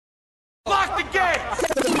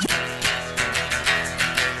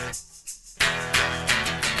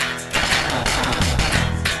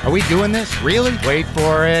Are we doing this? Really? Wait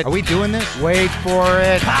for it. Are we doing this? Wait for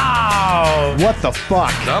it. Pow! What the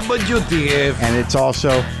fuck? WTF. And it's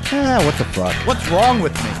also, what the fuck? What's wrong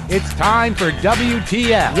with me? It's time for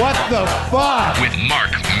WTF. What the fuck? With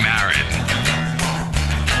Marc Maron.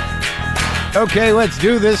 Okay, let's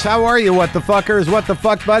do this. How are you, what the fuckers? What the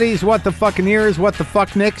fuck buddies? What the fucking ears? What the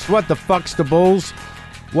fuck nicks? What the fucks the bulls?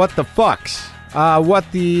 What the fucks?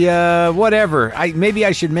 Whatever. Maybe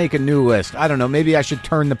I should make a new list. I don't know. Maybe I should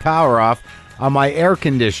turn the power off on my air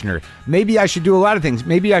conditioner. Maybe I should do a lot of things.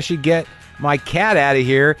 Maybe I should get my cat out of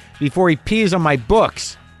here before he pees on my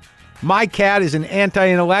books. My cat is an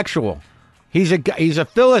anti-intellectual. He's a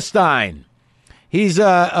Philistine. He's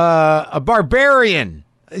a barbarian.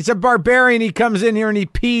 He's a barbarian. He comes in here and he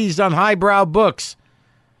pees on highbrow books.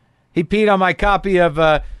 He peed on my copy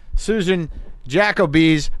of Susan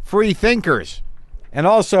Jacoby's Free Thinkers, and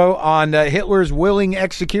also on Hitler's Willing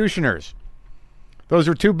Executioners. Those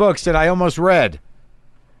are two books that I almost read.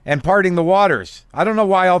 And Parting the Waters. I don't know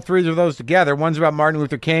why all three of those together. One's about Martin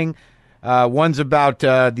Luther King, one's about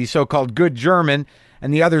the so-called good German,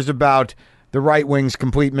 and the other's about the right-wing's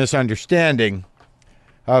complete misunderstanding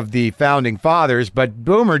of the founding fathers. But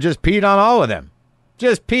Boomer just peed on all of them.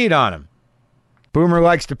 Just peed on them. Boomer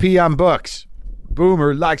likes to pee on books.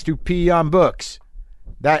 Boomer likes to pee on books.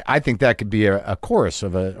 I think that could be a chorus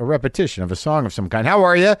of a repetition of a song of some kind. How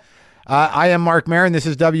are you? I am Marc Maron. This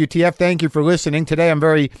is WTF. Thank you for listening. Today I'm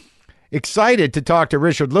very excited to talk to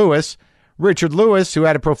Richard Lewis. Richard Lewis, who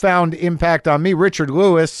had a profound impact on me. Richard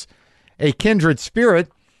Lewis, a kindred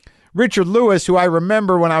spirit. Richard Lewis, who I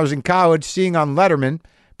remember when I was in college seeing on Letterman,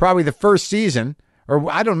 probably the first season,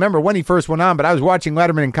 or I don't remember when he first went on, but I was watching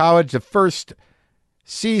Letterman in college, the first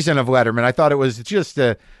season of Letterman. I thought it was just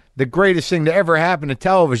the greatest thing to ever happen to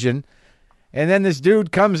television. And then this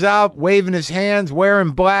dude comes out waving his hands, wearing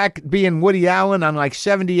black, being Woody Allen on like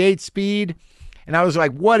 78 speed. And I was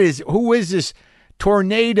like, who is this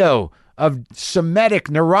tornado of Semitic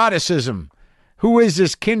neuroticism? Who is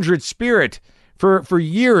this kindred spirit? For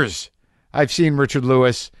years, I've seen Richard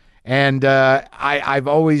Lewis, and I've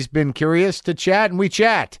always been curious to chat, and we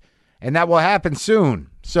chat. And that will happen soon.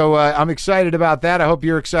 So I'm excited about that. I hope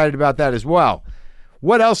you're excited about that as well.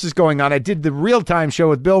 What else is going on? I did the real-time show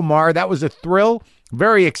with Bill Maher. That was a thrill.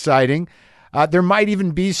 Very exciting. There might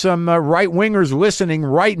even be some right-wingers listening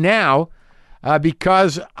right now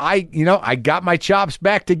because I got my chops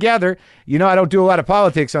back together. You know, I don't do a lot of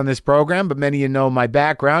politics on this program, but many of you know my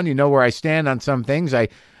background. You know where I stand on some things.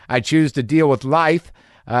 I choose to deal with life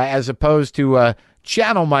as opposed to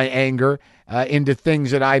channel my anger into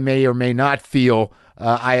things that I may or may not feel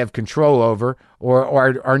I have control over or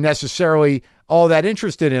are necessarily all that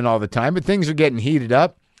interested in all the time. But things are getting heated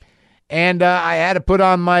up. And I had to put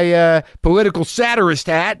on my political satirist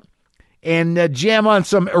hat and jam on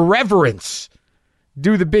some irreverence,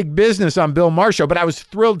 do the big business on Bill Maher show. But I was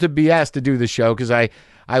thrilled to be asked to do the show because I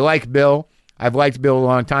like Bill. I've liked Bill a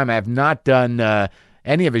long time. I have not done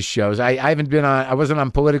any of his shows. I haven't been on. I wasn't on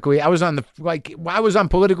Politically. I was on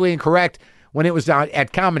Politically Incorrect when it was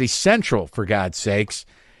at Comedy Central, for God's sakes.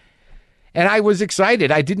 And I was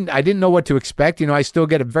excited. I didn't know what to expect. You know, I still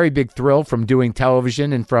get a very big thrill from doing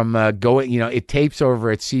television and from going, you know, it tapes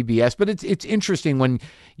over at CBS. But it's interesting when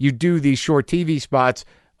you do these short TV spots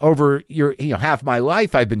over half my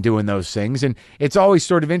life I've been doing those things. And it's always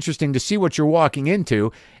sort of interesting to see what you're walking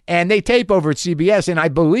into. And they tape over at CBS. And I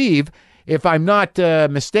believe, if I'm not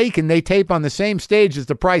mistaken, they tape on the same stage as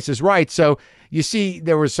The Price is Right. So you see,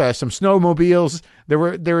 there was some snowmobiles. There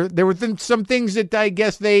were some things that I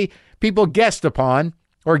guess people guessed upon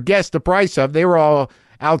or guessed the price of. They were all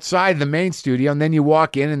outside the main studio, and then you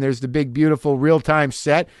walk in, and there's the big, beautiful real-time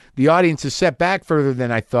set. The audience is set back further than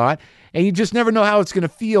I thought, and you just never know how it's going to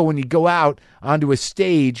feel when you go out onto a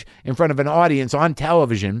stage in front of an audience on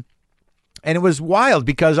television. And it was wild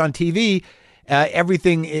because on TV,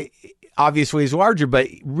 everything obviously is larger, but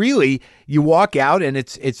really you walk out and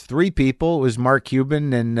it's three people. It was Mark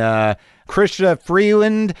Cuban and Krista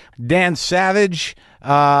Freeland, Dan Savage,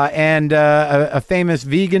 and a famous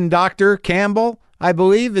vegan doctor, Campbell, I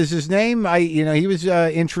believe is his name. He was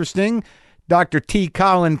interesting, Dr. T.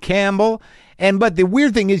 Colin Campbell. But the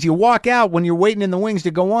weird thing is you walk out when you're waiting in the wings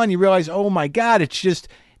to go on, you realize, oh my God,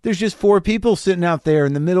 there's just four people sitting out there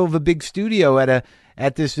in the middle of a big studio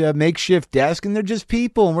at this makeshift desk, and they're just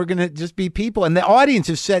people, and we're going to just be people. And the audience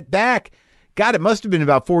is set back. God, it must have been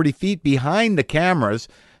about 40 feet behind the cameras,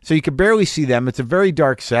 so you could barely see them. It's a very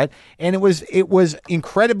dark set, and it was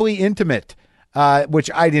incredibly intimate, which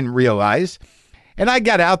I didn't realize. And I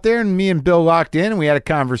got out there, and me and Bill locked in, and we had a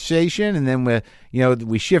conversation, and then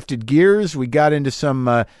we shifted gears. We got into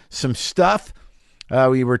some stuff.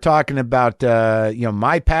 We were talking about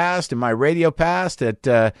my past and my radio past at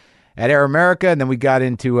Air America, and then we got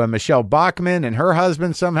into Michelle Bachmann and her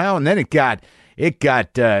husband somehow, and then it got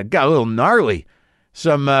a little gnarly.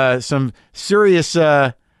 Some serious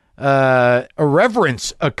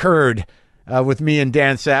irreverence occurred with me and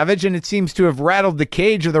Dan Savage, and it seems to have rattled the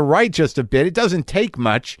cage of the right just a bit. It doesn't take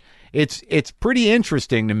much. It's pretty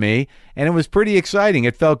interesting to me, and it was pretty exciting.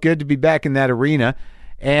 It felt good to be back in that arena,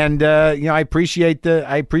 and I appreciate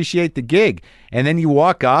the gig. And then you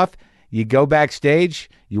walk off, you go backstage,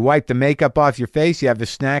 you wipe the makeup off your face, you have a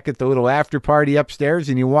snack at the little after party upstairs,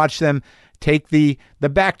 and you watch them take the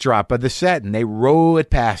backdrop of the set, and they roll it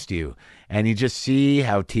past you, and you just see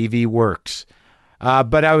how TV works.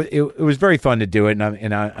 But it was very fun to do it,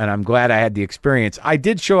 and I'm glad I had the experience. I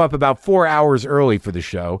did show up about 4 hours early for the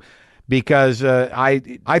show because I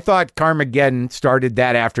thought Carmageddon started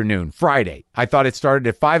that afternoon, Friday. I thought it started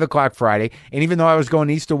at 5 o'clock Friday, and even though I was going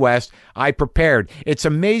east to west, I prepared. It's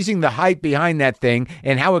amazing the hype behind that thing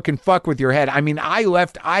and how it can fuck with your head. I mean, I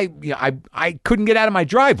left. I couldn't get out of my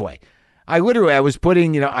driveway. I was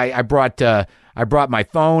putting. I brought my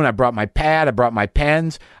phone, I brought my pad, I brought my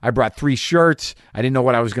pens, I brought 3 shirts. I didn't know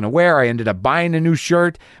what I was going to wear. I ended up buying a new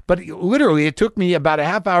shirt. But literally, it took me about a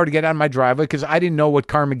half hour to get out of my driveway because I didn't know what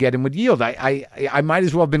Carmageddon would yield. I might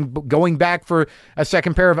as well have been going back for a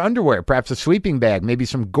second pair of underwear, perhaps a sleeping bag, maybe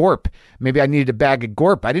some Gorp. Maybe I needed a bag of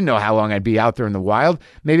Gorp. I didn't know how long I'd be out there in the wild.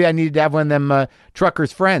 Maybe I needed to have one of them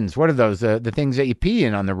truckers' friends. What are those? The things that you pee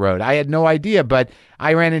in on the road. I had no idea, but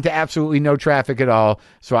I ran into absolutely no traffic at all,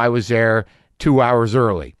 so I was there 2 hours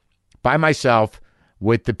early by myself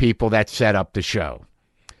with the people that set up the show.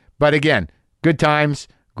 But again, good times.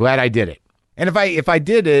 Glad I did it. And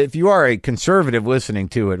if you are a conservative listening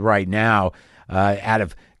to it right now, out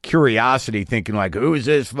of curiosity, thinking like, who's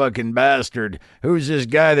this fucking bastard? Who's this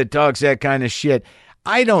guy that talks that kind of shit?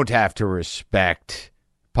 I don't have to respect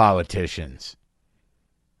politicians.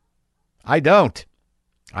 I don't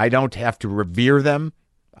have to revere them.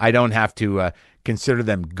 I don't have to consider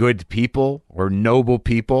them good people or noble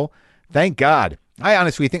people. Thank God. I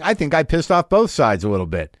honestly think I pissed off both sides a little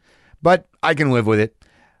bit, but I can live with it.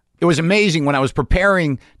 It was amazing when I was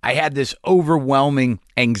preparing. I had this overwhelming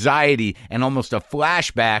anxiety and almost a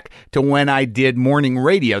flashback to when I did morning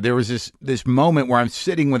radio. There was this moment where I'm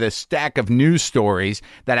sitting with a stack of news stories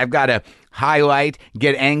that I've got to highlight,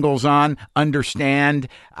 get angles on, understand.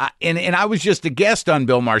 And I was just a guest on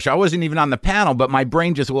Bill Maher. I wasn't even on the panel, but my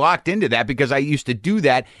brain just locked into that because I used to do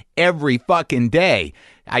that every fucking day.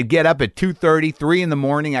 I'd get up at 2:30, 3 in the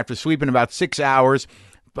morning after sleeping about 6 hours,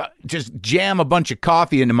 but just jam a bunch of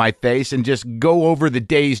coffee into my face and just go over the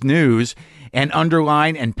day's news and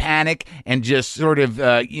underline and panic and just sort of,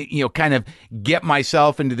 kind of get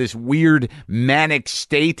myself into this weird manic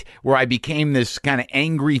state where I became this kind of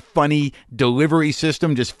angry, funny delivery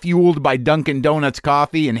system just fueled by Dunkin' Donuts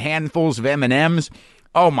coffee and handfuls of M&Ms.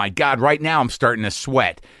 Oh, my God, right now I'm starting to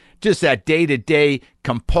sweat. Just that day-to-day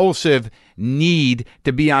compulsive need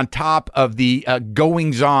to be on top of the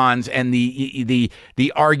goings-ons and the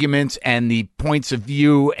arguments and the points of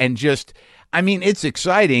view, and just, I mean, it's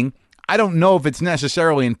exciting. I don't know if it's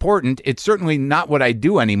necessarily important. It's certainly not what I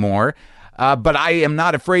do anymore, but I am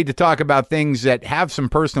not afraid to talk about things that have some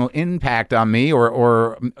personal impact on me,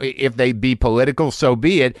 or if they be political, so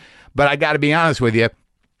be it. But I got to be honest with you.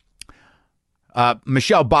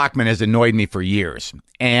 Michelle Bachmann has annoyed me for years,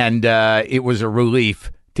 and it was a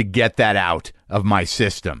relief to get that out of my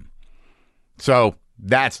system. So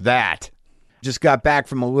that's that. Just got back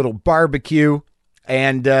from a little barbecue,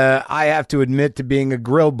 and I have to admit to being a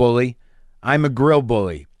grill bully. I'm a grill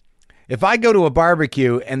bully. If I go to a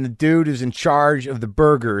barbecue and the dude is in charge of the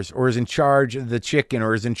burgers or is in charge of the chicken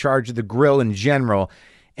or is in charge of the grill in general,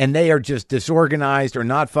 and they are just disorganized or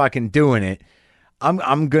not fucking doing it,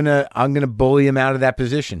 I'm gonna bully him out of that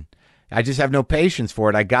position. I just have no patience for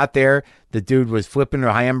it. I got there, the dude was flipping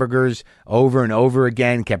the hamburgers over and over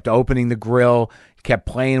again, kept opening the grill, kept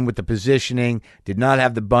playing with the positioning, did not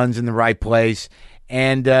have the buns in the right place,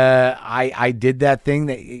 and I did that thing.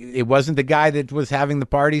 That it wasn't the guy that was having the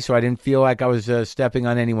party, so I didn't feel like I was stepping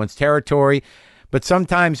on anyone's territory. But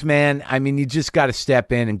sometimes, man, I mean, you just got to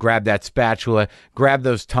step in and grab that spatula, grab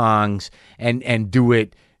those tongs, and do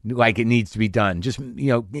it like it needs to be done. Just,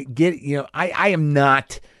 I am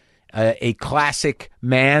not a classic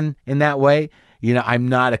man in that way. I'm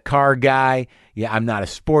not a car guy. Yeah, I'm not a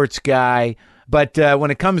sports guy. But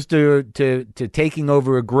when it comes to taking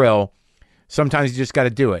over a grill, sometimes you just got to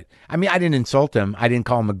do it. I mean, I didn't insult him. I didn't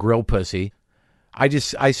call him a grill pussy. I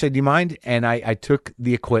said, do you mind? And I took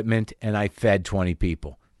the equipment and I fed 20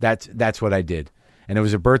 people. That's what I did. And it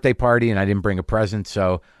was a birthday party, and I didn't bring a present,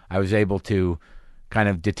 so I was able to kind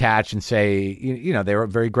of detach and say, they were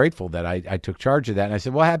very grateful that I took charge of that. And I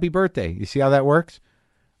said, well, happy birthday. You see how that works?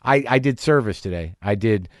 I did service today. I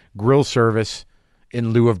did grill service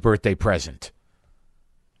in lieu of birthday present.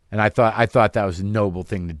 And I thought that was a noble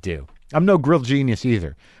thing to do. I'm no grill genius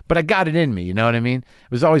either, but I got it in me, you know what I mean?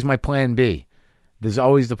 It was always my plan B. There's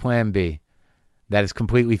always the plan B. That has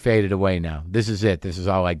completely faded away now. This is it. This is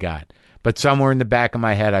all I got. But somewhere in the back of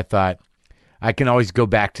my head, I thought, I can always go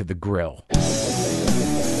back to the grill.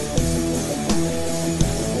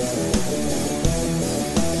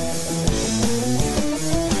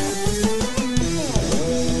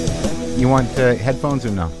 You want headphones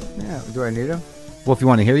or no? Yeah, do I need them? Well, if you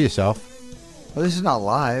want to hear yourself. Well, this is not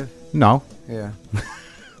live. No. Yeah.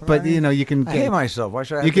 But, you can... I hate myself. Why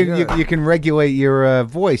should I have to hear it? You can regulate your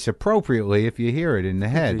voice appropriately if you hear it in the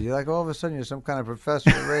head. You're like, all of a sudden, you're some kind of professor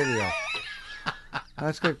at radio.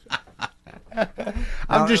 That's good.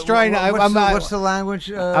 I'm just trying to... What's the language?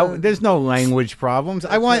 There's no language problems.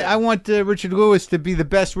 I want Richard Lewis to be the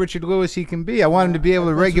best Richard Lewis he can be. I want him to be able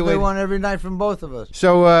to regulate... That's what they want every night from both of us.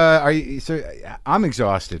 So, I'm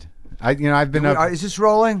exhausted. I've been up... Is this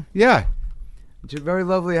rolling? Yeah. It's a very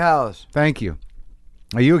lovely house. Thank you.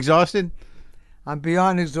 Are you exhausted? I'm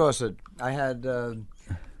beyond exhausted. I had been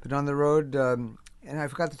on the road, and I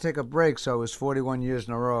forgot to take a break, so it was 41 years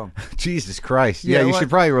in a row. Jesus Christ. Yeah, you should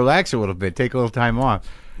probably relax a little bit. Take a little time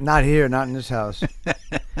off. Not here, not in this house.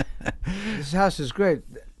 This house is great.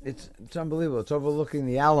 It's unbelievable. It's overlooking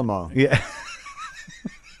the Alamo. Yeah.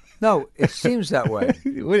 No, it seems that way.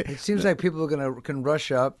 It seems like people can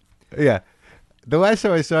rush up. Yeah. The last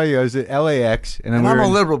time I saw you, I was at LAX. And I'm a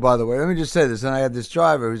liberal, by the way. Let me just say this. And I had this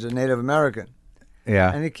driver who's a Native American.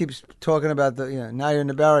 Yeah. And he keeps talking about now you're in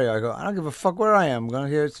the barrio. I go, I don't give a fuck where I am. I'm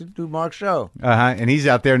going here to do Marc's show. Uh-huh. And he's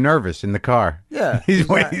out there nervous in the car. Yeah. He's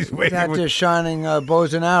waiting. He's out there shining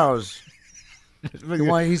bows and arrows.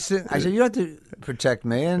 I said, you have to protect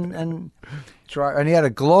me and try. And he had a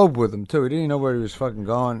globe with him too. He didn't even know where he was fucking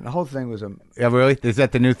going. The whole thing was a. Yeah, really? Is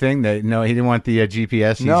that the new thing? No, he didn't want the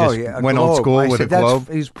GPS. He just went globe. old school with a globe.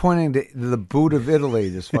 He's pointing to the boot of Italy.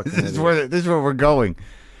 This fucking. This is where we're going.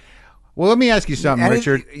 Well, let me ask you something,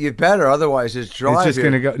 Richard. You better, otherwise it's dry. It's just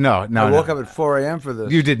going to go. No. I woke up at 4 a.m. for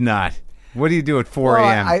this. You did not. What do you do at 4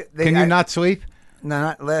 a.m.? Can you not sleep?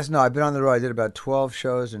 No, I've been on the road. I did about 12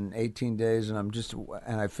 shows in 18 days, and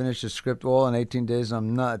I finished the script all in 18 days, and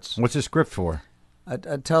I'm nuts. What's the script for?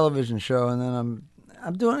 A television show, and then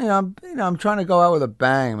I'm doing. I'm trying to go out with a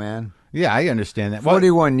bang, man. Yeah, I understand that.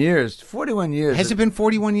 41 years. 41 years. Has it been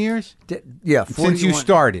 41 years? Yeah, 41, since you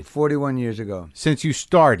started. 41 years ago. Since you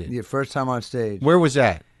started. Yeah, first time on stage. Where was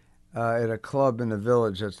that? At a club in the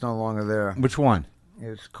Village that's no longer there. Which one?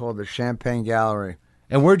 It's called the Champagne Gallery.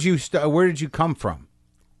 And where did you come from?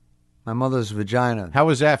 My mother's vagina. How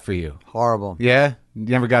was that for you? Horrible. Yeah? You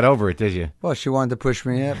never got over it, did you? Well, she wanted to push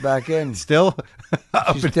me back in. Still?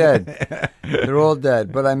 She's dead. They're all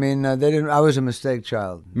dead. But I mean, they didn't. I was a mistake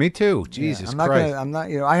child. Me too. Jesus Christ. I'm not.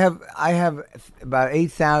 I have about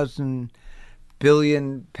 8,000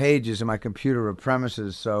 billion pages in my computer of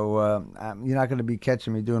premises. So you're not going to be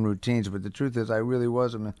catching me doing routines. But the truth is, I really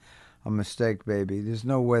was a mistake, baby. There's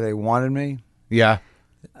no way they wanted me. Yeah.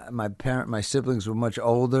 My siblings were much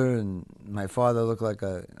older, and my father looked like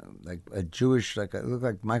a Jewish, looked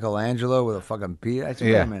like Michelangelo with a fucking beard. I said,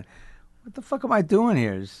 wait a minute, what the fuck am I doing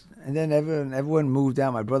here? And then everyone moved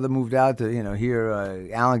out. My brother moved out to hear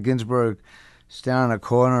Allen Ginsberg stand on a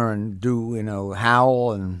corner and do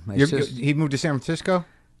Howl, and he moved to San Francisco.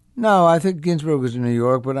 No, I think Ginsberg was in New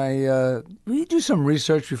York, but will you do some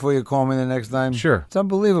research before you call me the next time? Sure. It's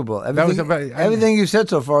unbelievable. Everything you've said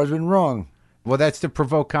so far has been wrong. Well, that's to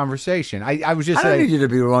provoke conversation. I was just I don't need you to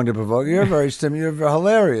be wrong to provoke. You're very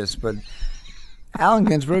hilarious, but Allen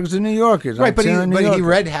Ginsberg's a New Yorker. Right, but he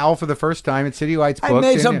read Howl for the first time at City Lights Books. I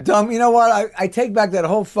made some dumb... You know what? I take back that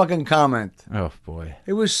whole fucking comment. Oh, boy.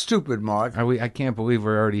 It was stupid, Marc. I can't believe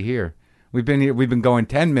we're already here. We've been here. We've been going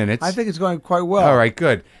 10 minutes. I think it's going quite well. All right,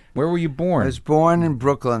 good. Where were you born? I was born in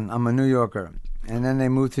Brooklyn. I'm a New Yorker. And then they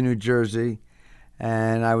moved to New Jersey,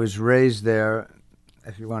 and I was raised there,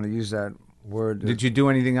 if you want to use that word. Did you do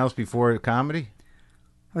anything else before comedy?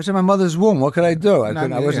 I was in my mother's womb. What could I do?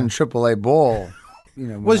 I wasn't AAA ball.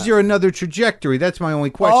 Was there another trajectory? That's my only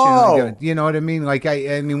question. Oh. You know what I mean? Like,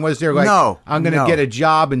 I mean, was there like, no, I'm going to get a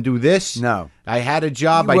job and do this? No. I had a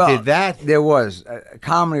job. I did that. There was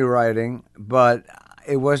comedy writing, but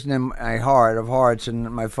it wasn't in my heart of hearts. And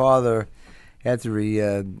my father, after he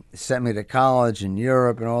sent me to college in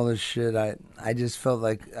Europe and all this shit, I just felt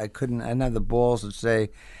like I didn't have the balls to say,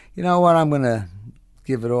 you know what, I'm going to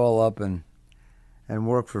give it all up and and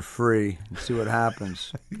work for free and see what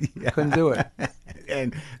happens. Couldn't do it.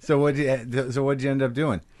 And so what'd you end up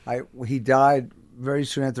doing? He died very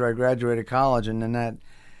soon after I graduated college, and then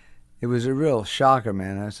it was a real shocker,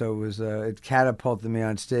 man. So it catapulted me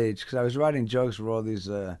on stage because I was writing jokes for all these,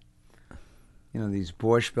 these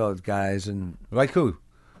Borscht Belt guys, and Like who?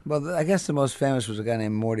 well, I guess the most famous was a guy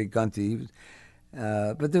named Morty Gunty.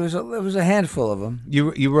 But there was a handful of them.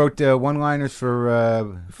 You wrote one-liners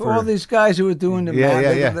for all these guys who were doing the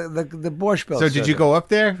the Borscht Belt. So did you go up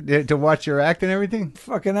there to watch your act and everything?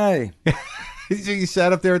 Fucking A. So you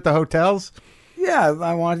sat up there at the hotels? Yeah,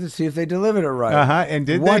 I wanted to see if they delivered it right. And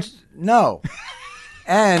did they? No.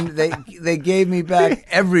 And they gave me back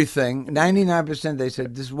everything. 99% they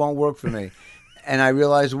said, this won't work for me. And I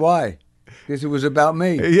realized why. Because it was about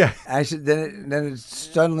me. Yeah. I said, then it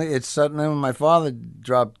suddenly when my father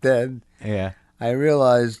dropped dead. Yeah. I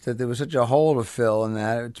realized that there was such a hole to fill in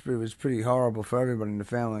that. It was pretty horrible for everybody in the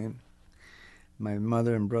family. My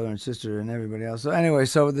mother and brother and sister and everybody else. So anyway,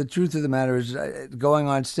 the truth of the matter is going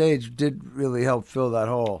on stage did really help fill that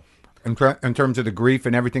hole. In terms of the grief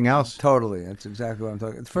and everything else? Totally. That's exactly what I'm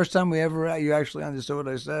talking. It's the first time you actually understood what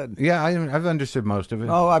I said. Yeah, I've understood most of it.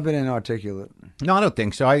 Oh, I've been inarticulate. No, I don't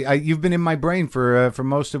think so. You've been in my brain for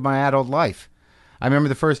most of my adult life. I remember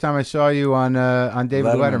the first time I saw you on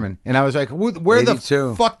David Letterman, and I was like, "Where 82.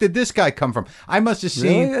 the fuck did this guy come from?" I must have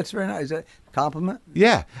seen. Really? That's very nice. Is that a compliment?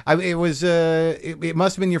 Yeah, it was. It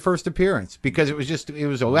must have been your first appearance because it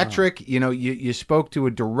was electric. Wow. You know, you spoke to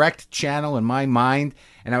a direct channel in my mind,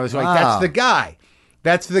 and I was like, "That's the guy.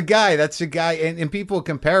 That's the guy. That's the guy." And people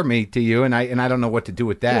compare me to you, and I don't know what to do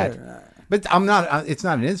with that. Yeah. But I'm not. It's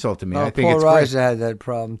not an insult to me. I think Paul Reiser had that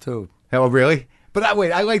problem too. Oh, really? But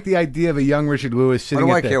I like the idea of a young Richard Lewis sitting.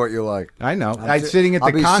 Why do I care what you like? I know. Sitting at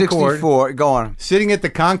the Concord. I'll be 64. Go on. Sitting at the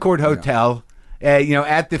Concord Hotel,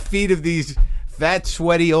 at the feet of these fat,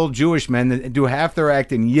 sweaty old Jewish men that do half their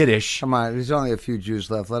act in Yiddish. Come on, there's only a few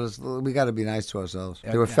Jews left. We got to be nice to ourselves.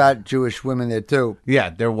 There were fat Jewish women there too. Yeah,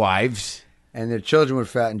 their wives and their children were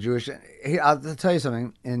fat and Jewish. I'll tell you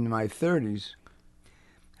something. In my 30s,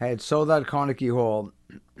 I had sold out Carnegie Hall,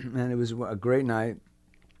 and it was a great night.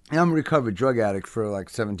 I'm a recovered drug addict for like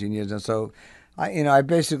 17 years, and so I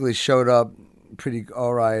basically showed up pretty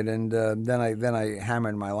all right, and then I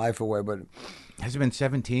hammered my life away. But has it been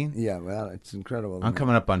 17? Yeah, well, it's incredible. I'm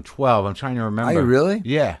coming up on 12. I'm trying to remember. Are you really?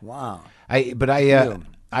 Yeah. Wow. You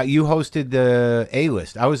hosted the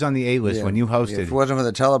A-list. I was on the A-list when you hosted. If it wasn't for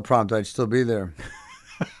the teleprompter, I'd still be there.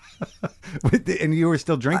 And you were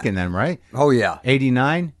still drinking then, right? Oh yeah.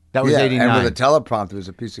 89. That was 89. And with the teleprompter, it was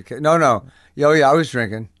a piece of cake. No. Oh yeah, I was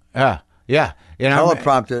drinking. Yeah.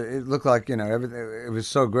 Teleprompter, it looked like, everything. It was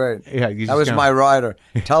so great. Yeah, that was my rider.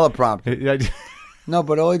 Teleprompter. No,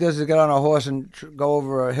 but all he does is get on a horse and go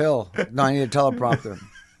over a hill. No, I need a teleprompter.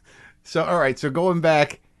 So, all right. So going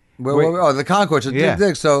back. The Concord.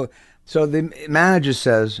 So the manager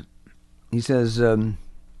says, listen,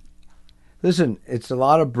 it's a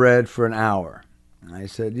lot of bread for an hour. And I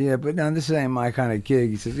said, yeah, but no, this ain't my kind of gig.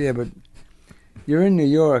 He says, yeah, but you're in New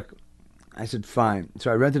York. I said, fine. So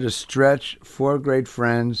I rented a stretch, 4 great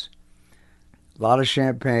friends, a lot of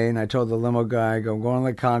champagne. I told the limo guy, go on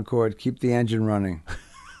the Concord, keep the engine running.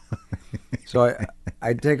 So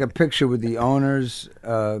I take a picture with the owners,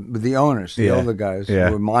 the older guys who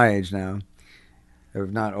are my age now, if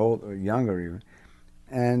not old or younger even.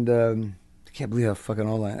 And I can't believe how fucking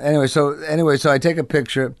old I am. Anyway, so I take a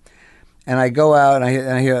picture, and I go out, and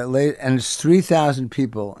I hear and it's 3,000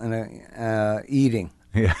 people eating.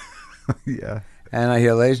 Yeah. Yeah. And I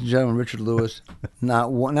hear, ladies and gentlemen, Richard Lewis,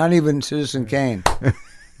 not even Citizen Kane,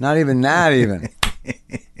 not even that even.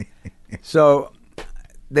 So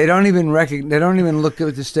they don't even look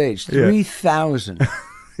at the stage. 3,000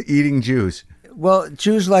 eating Jews. Well,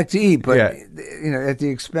 Jews like to eat, but at the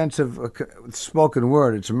expense of spoken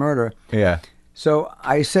word, it's a murder. Yeah. So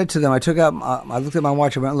I said to them, I looked at my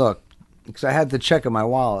watch and went, look, because I had the check in my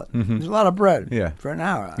wallet. Mm-hmm. There's a lot of bread for an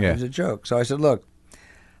hour. It was a joke. So I said, look,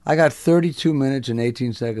 I got 32 minutes and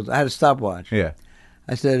 18 seconds. I had a stopwatch. Yeah.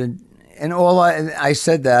 I said, and I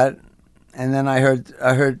said that, and then I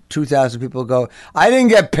heard 2,000 people go, I didn't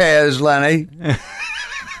get pears, Lenny.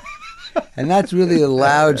 And that's really a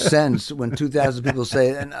loud sentence when 2,000 people say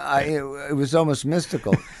it, and it was almost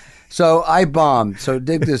mystical. So I bombed. So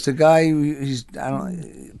dig this. The guy,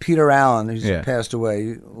 Peter Allen, who's passed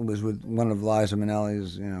away, was with one of Liza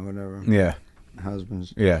Minnelli's, whatever. Yeah.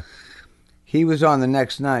 Husbands. Yeah. He was on the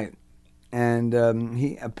next night, and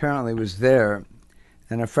he apparently was there,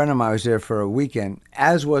 and a friend of mine was there for a weekend,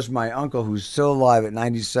 as was my uncle, who's still alive at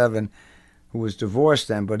 97, who was divorced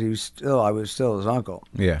then, but I was still his uncle.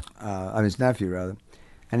 Yeah. I'm his nephew, rather.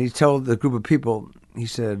 And he told the group of people, he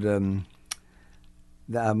said,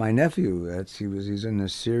 my nephew, he's in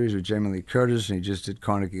this series with Jamie Lee Curtis, and he just did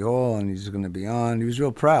Carnegie Hall, and he's going to be on. He was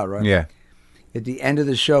real proud, right? Yeah. At the end of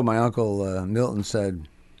the show, my uncle Milton said,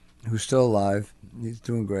 who's still alive, he's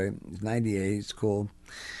doing great, he's 98, he's cool.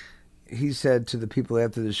 He said to the people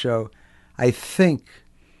after the show, I think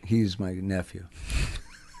he's my nephew.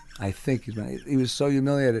 I think he was so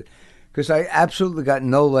humiliated because I absolutely got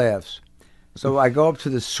no laughs. So I go up to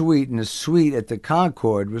the suite, and the suite at the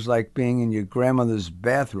Concorde was like being in your grandmother's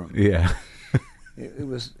bathroom. Yeah. It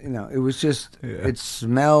was, it was just, it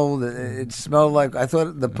smelled like, I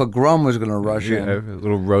thought the pogrom was going to rush in.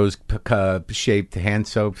 Little rose-shaped hand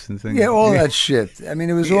soaps and things. Yeah, all that shit. I mean,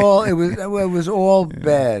 it was all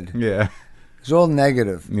bad. Yeah. It was all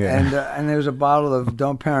negative. Yeah. And there was a bottle of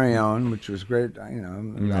Dom Perignon, which was great.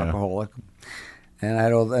 I'm an alcoholic. And I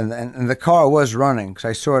had and the car was running because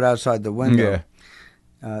I saw it outside the window.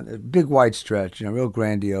 Yeah. A big white stretch, real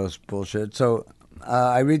grandiose bullshit. So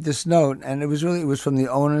I read this note, and it was from the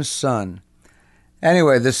owner's son.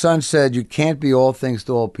 Anyway, the son said, "You can't be all things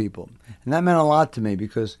to all people," and that meant a lot to me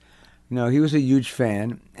because, he was a huge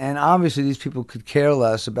fan, and obviously these people could care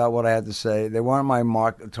less about what I had to say. They weren't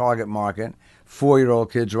my target market.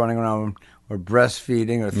 4-year-old kids running around or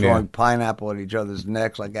breastfeeding or throwing pineapple at each other's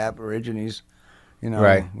necks like aborigines.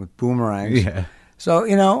 Right. With boomerangs. Yeah. So,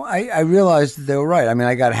 I realized that they were right. I mean,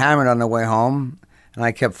 I got hammered on the way home, and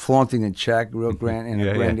I kept flaunting the check, real grand,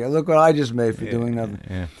 Look what I just made for doing nothing.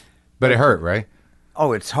 Yeah. But it hurt, right?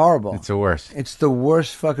 Oh, it's horrible. It's the worst. It's the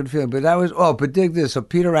worst fucking feeling. But dig this. So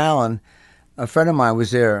Peter Allen, a friend of mine,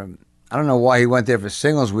 was there. I don't know why he went there for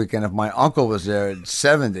singles weekend if my uncle was there at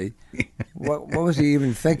 70. What was he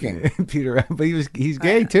even thinking? Peter, but he's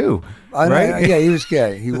gay too, right? Yeah, he was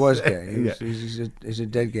gay. He was gay. He's a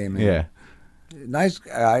dead gay man. Yeah. Nice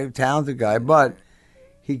guy, talented guy, but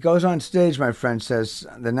he goes on stage, my friend says,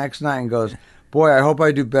 the next night and goes, "Boy, I hope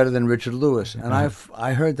I do better than Richard Lewis." And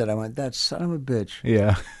I heard that. I went, "That son of a bitch."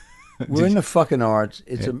 Yeah. We're in the fucking arts.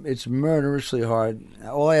 It's murderously hard.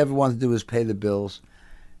 All I ever wanted to do was pay the bills.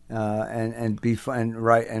 And be fun and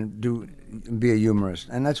write and be a humorist,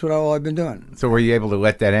 and that's all I've been doing. So were you able to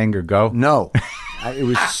let that anger go? No, it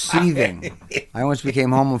was seething. I almost became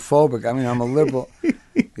homophobic. I mean, I'm a liberal.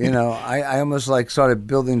 I almost started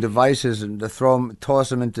building devices and to toss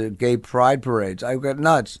them into gay pride parades. I got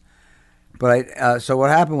nuts. But so what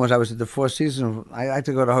happened was I was at the Four Seasons. I had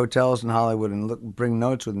to go to hotels in Hollywood and bring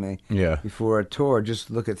notes with me before a tour, just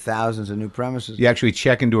look at thousands of new premises. You actually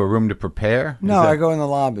check into a room to prepare? No, I go in the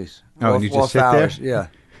lobbies. Oh, and you just sit hours. there?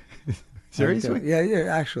 Yeah. Seriously? Yeah,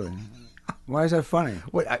 actually. Why is that funny?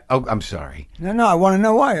 What? I'm sorry. No, I want to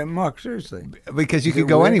know why, Mark, seriously. Because you could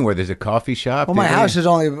go anywhere. There's a coffee shop. Well, my house is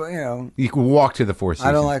only, You can walk to the Four Seasons.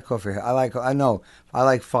 I don't like coffee. I like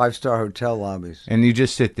 5-star hotel lobbies. And you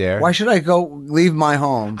just sit there. Why should I leave my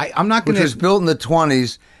home? I'm not going to. Which was built in the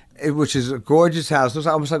 20s, which is a gorgeous house. It looks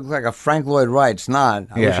almost like a Frank Lloyd Wright. It's not.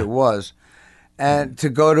 I wish it was. And to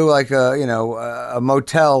go to a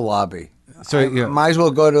motel lobby. So I might as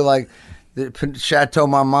well go to the Chateau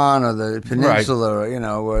Marmont or the Peninsula,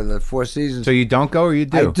 or the Four Seasons. So you don't go, or you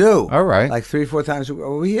do? I do. All right. Like 3-4 times.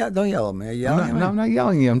 Don't yell at me. Are you yelling at me? No, I'm not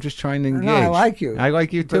yelling at you. I'm just trying to engage. No, I like you. I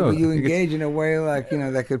like you too. But you engage in a way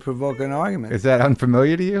that could provoke an argument. Is that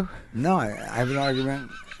unfamiliar to you? No, I have an argument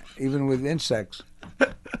even with insects.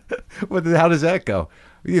 How does that go?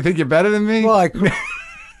 You think you're better than me?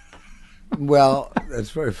 Well,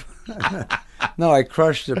 that's very funny. No, I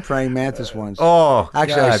crushed a praying mantis once. Oh,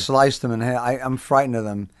 actually, God. I sliced them in half. I'm frightened of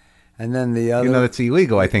them. And then the other... that's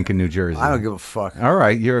illegal, I think, in New Jersey. I don't give a fuck. All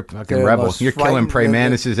right, you're a fucking rebel. You're killing prey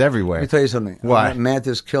mantises everywhere. Let me tell you something. What? I'm a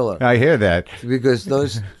mantis killer. I hear that. Because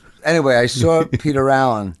those... Anyway, I saw Peter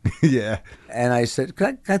Allen. Yeah. And I said,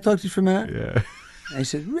 can I talk to you for a minute? Yeah. And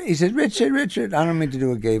he said, Richard. I don't mean to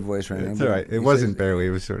do a gay voice or anything. It's all right. It wasn't barely.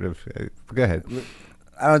 It was sort of... Go ahead.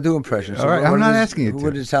 I don't do impressions. All right, I'm not asking you to.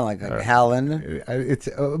 What did it sound like? Hal Linden? It's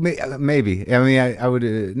maybe. I mean, I would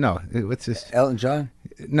no. What's this? Elton John?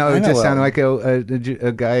 No, it just sounded like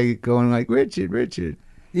a guy going like Richard.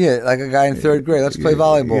 Yeah, like a guy in third grade. Let's play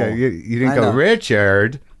volleyball. Yeah, you didn't go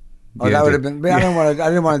Richard. Oh, that would have been. I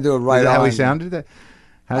didn't want to do it right. Is that on. How he sounded?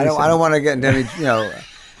 I don't want to get into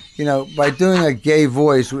any. By doing a gay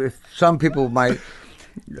voice, if some people might.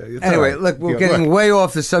 Anyway, look, we're getting way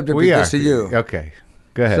off the subject because of you. Okay.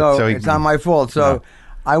 Go ahead. So it's not my fault. So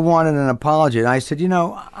I wanted an apology. And I said,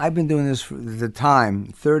 I've been doing this for the time,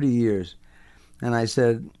 30 years. And I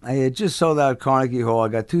said, I had just sold out Carnegie Hall. I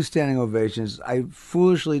got 2 standing ovations. I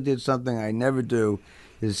foolishly did something I never do.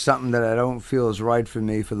 is something that I don't feel is right for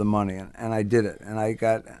me for the money, and I did it, and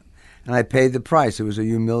I paid the price. It was a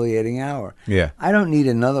humiliating hour. Yeah. I don't need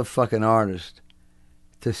another fucking artist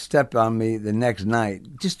to step on me the next night.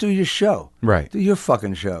 Just do your show. Right. Do your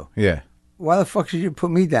fucking show. Yeah. Why the fuck should you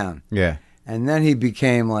put me down? Yeah. And then he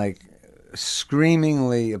became like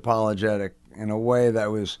screamingly apologetic in a way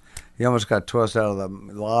that was. He almost got tossed out of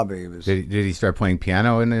the lobby. It was, Did he start playing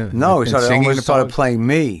piano in the? no, he singing almost started playing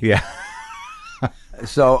me. Yeah.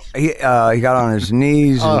 So he got on his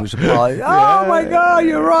knees and was apologizing. Oh my God,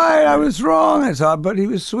 you're right. I was wrong. And so, but he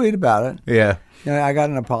was sweet about it. Yeah. You know, I got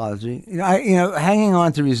an apology. Hanging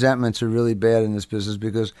on to resentments are really bad in this business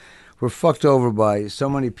because we're fucked over by so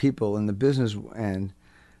many people in the business end.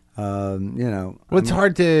 Well, it's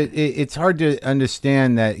hard to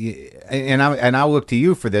understand that, and I'll look to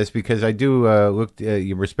you for this because I do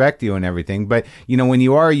you respect you and everything. But when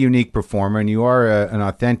you are a unique performer and you are an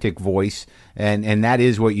authentic voice, and that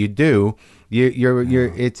is what you do,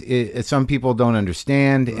 it's some people don't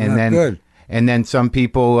understand, and then good. And then some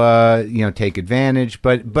people take advantage.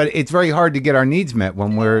 But it's very hard to get our needs met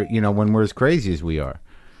when we're as crazy as we are.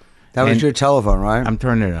 That was your telephone, right? I'm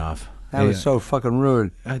turning it off. That was so fucking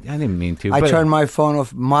rude. I didn't mean to. I turned my phone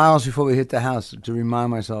off miles before we hit the house to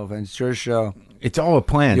remind myself, and it's your show. It's all a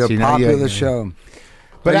plan. Your popular show.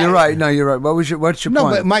 But you're right. No, you're right. What's your point?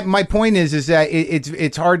 No, but my point is that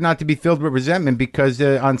it's hard not to be filled with resentment because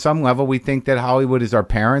on some level we think that Hollywood is our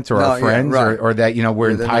parents or our friends, right. or that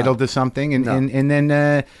we're entitled to something, and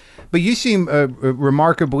then but you seem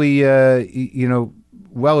remarkably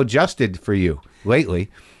well adjusted for you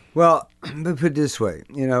lately. Well, but put it this way,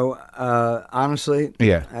 honestly,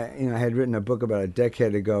 yeah, I had written a book about a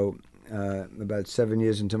decade ago, about 7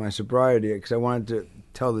 years into my sobriety, because I wanted to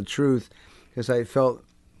tell the truth, because I felt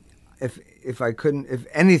if I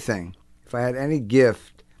had any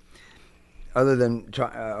gift other than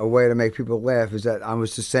a way to make people laugh, is that I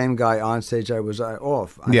was the same guy on stage I was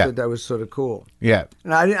off. I thought that was sort of cool. Yeah,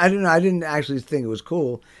 and I didn't actually think it was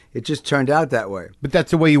cool. It just turned out that way. But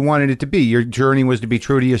that's the way you wanted it to be. Your journey was to be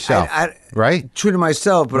true to yourself, right? True to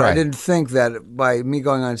myself, but right. I didn't think that by me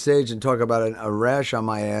going on stage and talking about a rash on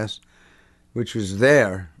my ass, which was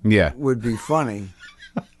there, would be funny.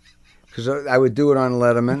 Because I would do it on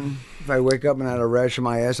Letterman. If I wake up and I had a rash on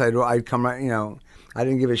my ass, I'd come right, I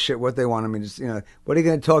didn't give a shit what they wanted me to, what are you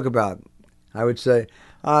going to talk about? I would say,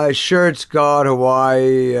 shirts, God,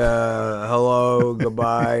 Hawaii, hello,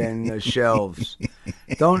 goodbye, and shelves.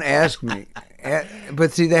 Don't ask me.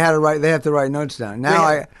 But see, they have to write notes down. Now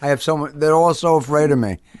I have someone, they're all so afraid of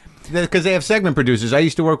me. Because they have segment producers. I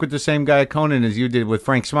used to work with the same guy at Conan as you did with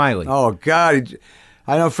Frank Smiley. Oh, God.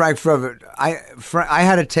 I know Frank forever. I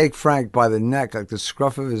had to take Frank by the neck, like the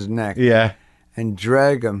scruff of his neck. Yeah. And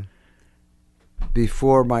drag him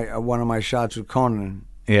before one of my shots with Conan.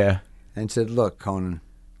 Yeah. And said, look, Conan,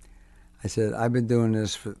 I said, I've been doing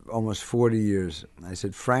this for almost 40 years. I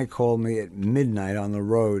said, Frank called me at midnight on the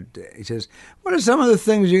road. He says, what are some of the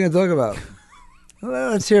things you're going to talk about?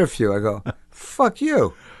 Well, let's hear a few. I go, fuck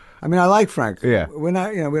you. I mean, I like Frank. Yeah. We're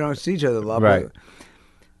not, we don't see each other a lot. Right.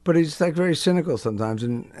 But he's like very cynical sometimes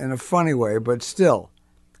in a funny way, but still.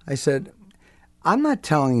 I said, I'm not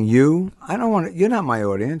telling you. I don't want to, you're not my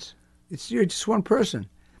audience. You're just one person.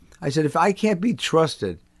 I said, if I can't be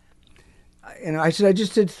trusted, I said, I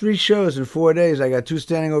just did 3 shows in 4 days. I got 2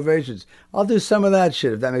 standing ovations. I'll do some of that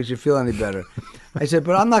shit if that makes you feel any better. I said,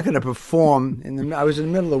 but I'm not going to perform. I was in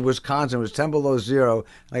the middle of Wisconsin. It was 10 below zero.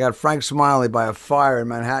 I got Frank Smiley by a fire in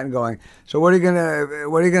Manhattan going, so what are you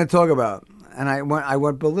going to talk about? And I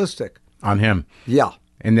went ballistic. On him? Yeah.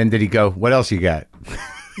 And then did he go, what else you got?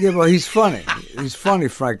 Yeah, well, he's funny. He's funny,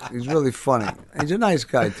 Frank. He's really funny. He's a nice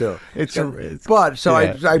guy, too. So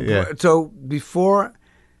before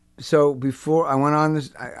I went on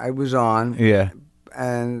this, I was on. Yeah.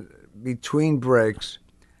 And between breaks,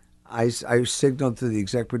 I signaled to the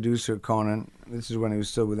exec producer, Conan. This is when he was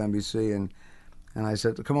still with NBC. And I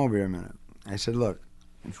said, come over here a minute. I said, look,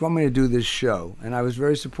 if you want me to do this show, and I was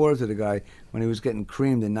very supportive to the guy when he was getting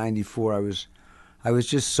creamed in '94. I was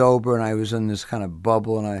just sober, and I was in this kind of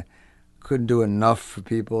bubble, and I couldn't do enough for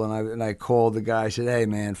people. And I called the guy. I said, hey,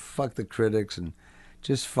 man, fuck the critics, and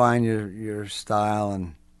just find your style,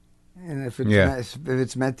 and if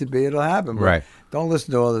it's meant to be, it'll happen. But right. Don't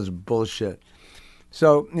listen to all this bullshit.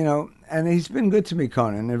 So, and he's been good to me,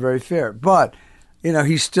 Conan, and very fair. But,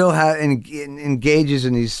 he still engages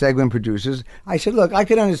in these segment producers. I said, look, I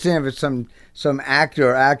could understand if it's some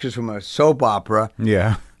actor or actress from a soap opera.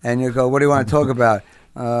 Yeah. And you go, what do you want to talk about?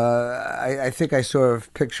 I think I sort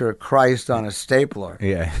of picture Christ on a stapler.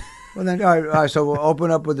 Yeah. Well, then, all right, so we'll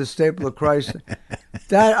open up with the staple of Christ.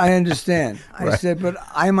 That I understand. I said, but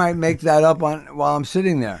I might make that up while I'm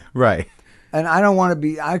sitting there. Right. And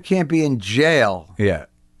I can't be in jail. Yeah.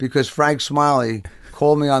 Because Frank Smiley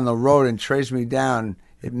called me on the road and traced me down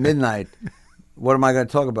at midnight. What am I going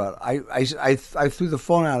to talk about? I threw the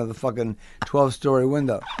phone out of the fucking 12-story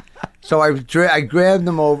window. So I grabbed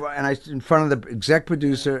them over, and in front of the exec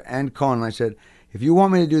producer and Conan, I said, if you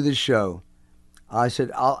want me to do this show, I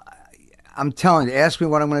said, I'm telling you, ask me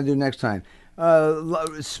what I'm going to do next time.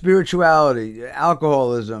 Spirituality,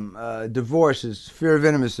 alcoholism, divorces, fear of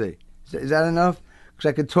intimacy. Is that enough? Because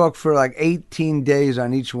I could talk for like 18 days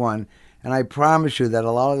on each one, and I promise you that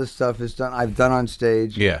a lot of the stuff I've done on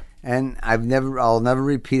stage. Yeah. And I'll never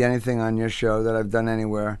repeat anything on your show that I've done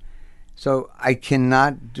anywhere. So I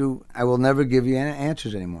will never give you any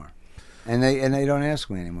answers anymore. And they don't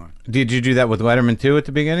ask me anymore. Did you do that with Letterman too at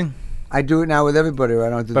the beginning? I do it now with everybody, or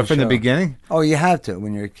I don't do But from the show. beginning? Oh, you have to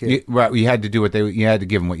when you're a kid. Right, you had to do you had to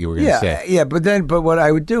give them what you were going to say. Yeah, but what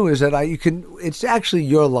I would do is that it's actually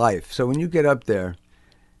your life. So when you get up there,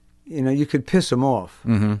 you could piss them off.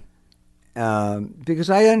 Mm-hmm. Because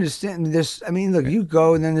I understand this. I mean, look, you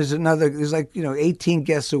go and then there's 18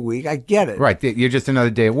 guests a week. I get it. Right, you're just another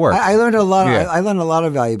day at work. I learned a lot. Yeah. I learned a lot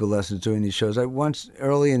of valuable lessons doing these shows. Once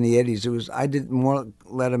early in the '80s, I did more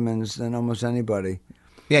Lettermans than almost anybody.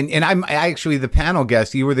 Yeah, and I'm actually the panel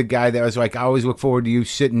guest. You were the guy that was like, I always look forward to you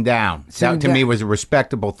sitting down. That to me was a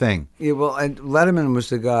respectable thing. Yeah, well, and Letterman was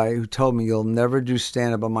the guy who told me, "You'll never do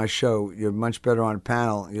stand up on my show. You're much better on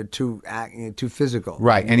panel. You're too physical."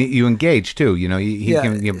 Right, and you engage too. He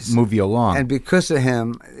can move you along. And because of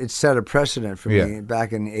him, it set a precedent for me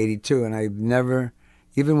back in '82. And I've never,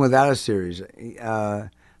 even without a series, I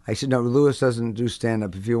said, "No, Lewis doesn't do stand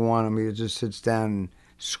up. If you want him, he just sits down and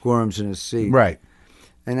squirms in his seat." Right.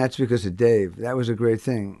 And that's because of Dave. That was a great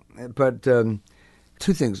thing. But two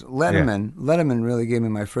things. Letterman really gave me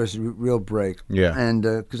my first real break. Yeah. And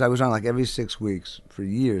because I was on like every 6 weeks for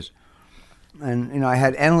years. And, I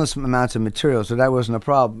had endless amounts of material, so that wasn't a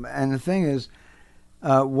problem. And the thing is,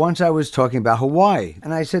 once I was talking about Hawaii,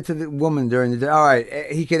 and I said to the woman during the day, all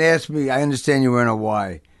right, he can ask me, I understand you were in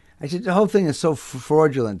Hawaii. I said, the whole thing is so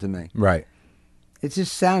fraudulent to me. Right. It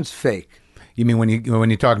just sounds fake. You mean when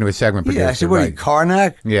you're talking to a segment producer? Yeah, I said, what are you,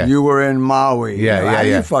 Karnak? Yeah. You were in Maui. Yeah, How do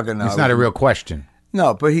you fucking know? It's not a real question.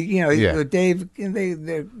 No, but Dave,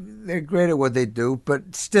 they're great at what they do,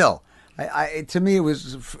 but still, to me it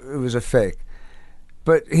was a fake.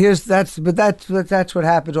 But that's what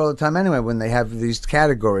happens all the time anyway when they have these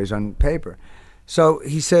categories on paper. So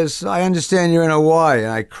he says, I understand you're in Hawaii,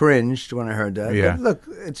 and I cringed when I heard that. Yeah. But look,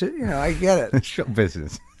 I get it. Show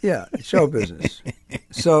business. Yeah, show business.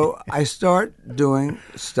 So I start doing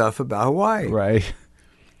stuff about Hawaii. Right.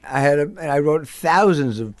 I wrote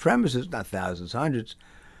thousands of premises, not thousands, hundreds,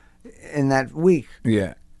 in that week.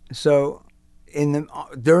 Yeah. So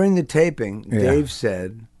during the taping, Dave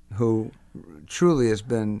said, who truly has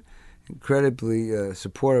been incredibly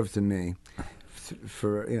supportive to me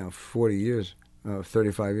for 40 years,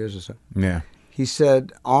 35 years or so. Yeah. He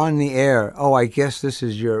said on the air, I guess this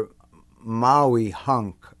is your Maui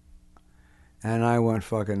hunk. And I went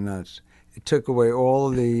fucking nuts. It took away all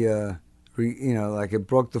of the, like it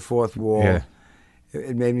broke the fourth wall. Yeah.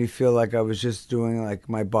 It made me feel like I was just doing like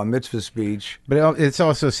my bar mitzvah speech. But it's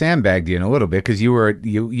also sandbagged you in a little bit because you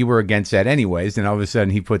were against that anyways, and all of a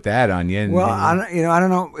sudden he put that on you. I don't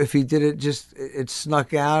know if he did it just it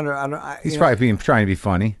snuck out or he's probably trying to be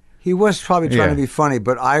funny. He was probably trying to be funny,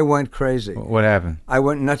 but I went crazy. What happened? I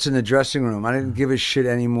went nuts in the dressing room. I didn't give a shit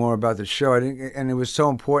anymore about the show. And it was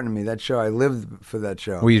so important to me, that show. I lived for that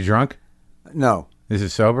show. Were you drunk? No. Is it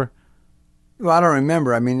sober? Well, I don't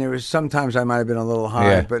remember. I mean, there was sometimes I might have been a little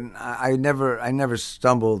high, but I never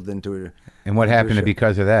stumbled into it. And what happened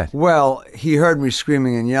because of that? Well, he heard me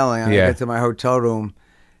screaming and yelling. I get to my hotel room,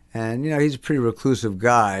 and he's a pretty reclusive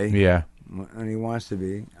guy. Yeah. And he wants to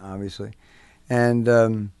be, obviously.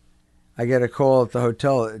 And I get a call at the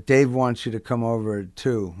hotel. Dave wants you to come over at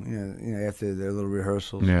 2, after their little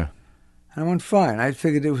rehearsals. Yeah. And I went, fine. I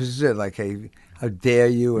figured it was it. Like, hey, how dare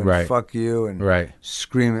you, and fuck you, and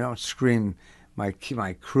scream. Don't scream.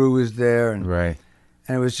 My crew is there. And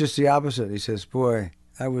it was just the opposite. He says, boy,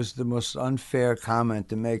 that was the most unfair comment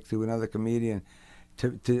to make to another comedian.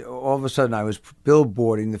 To all of a sudden, I was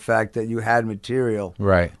billboarding the fact that you had material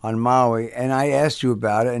on Maui, and I asked you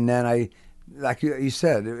about it, and then like you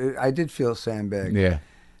said, I did feel sandbagged. Yeah.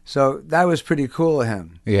 So that was pretty cool of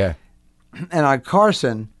him. Yeah. And on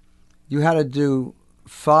Carson, you had to do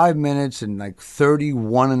 5 minutes and like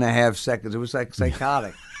 31 and a half seconds. It was like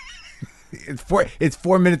psychotic. It's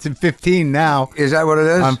 4 minutes and 15 now. Is that what it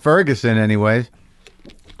is? On Ferguson, anyways.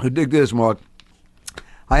 Dig this, Mark.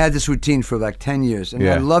 I had this routine for like 10 years, and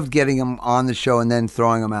I loved getting them on the show and then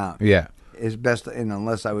throwing them out. Yeah. It's best,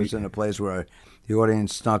 unless I was in a place where the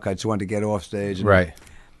audience stunk, I just wanted to get off stage. Right.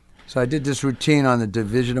 So I did this routine on the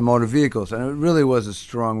division of motor vehicles, and it really was a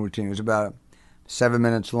strong routine. It was about 7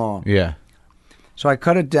 minutes long. Yeah. So I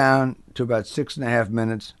cut it down to about 6.5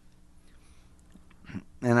 minutes.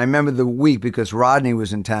 And I remember the week because Rodney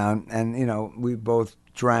was in town, and, we both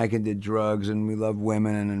drank and did drugs, and we loved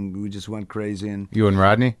women, and we just went crazy. And you and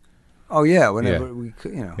Rodney? Oh, yeah, whenever we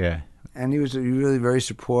could, Yeah. And he was really very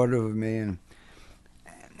supportive of me. And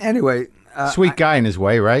anyway... Sweet guy in his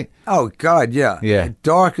way, right? Oh, God, yeah. Yeah.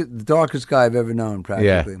 The darkest guy I've ever known,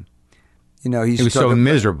 practically. Yeah. He was so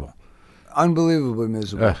miserable. Unbelievably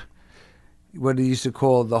miserable. Ugh. What he used to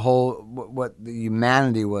call the whole, what the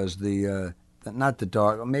humanity was, not the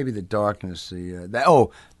dark, maybe the darkness,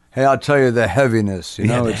 hey, I'll tell you the heaviness,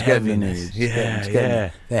 it's getting to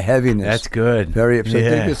me. The heaviness. That's good. Very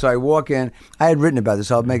upset. Yeah. So I walk in, I had written about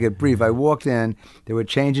this, I'll make it brief. I walked in, they were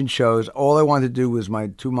changing shows. All I wanted to do was my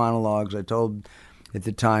 2 monologues. I told, at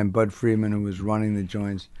the time, Bud Freeman, who was running the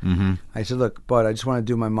joints, I said, look, Bud, I just want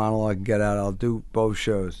to do my monologue and get out. I'll do both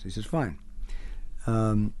shows. He says, fine.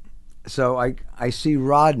 So I see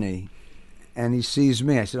Rodney, and he sees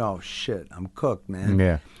me. I said, oh, shit, I'm cooked, man.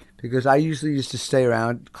 Yeah. Because I usually used to stay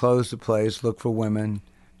around, close the place, look for women,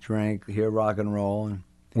 drink, hear rock and roll. And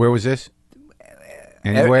where was this?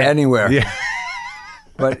 Anywhere? Anywhere. Yeah.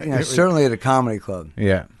 But certainly at a comedy club.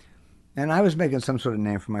 Yeah. And I was making some sort of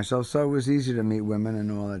name for myself, so it was easy to meet women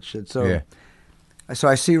and all that shit. So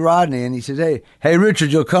I see Rodney, and he says, hey,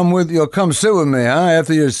 Richard, you'll come sit with me, huh?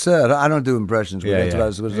 After your set. I don't do impressions. Yeah.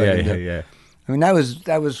 I mean,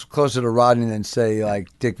 that was closer to Rodney than, say, like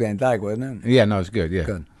Dick Van Dyke, wasn't it? Yeah, no, it's good. Yeah.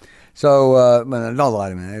 Good. So, don't lie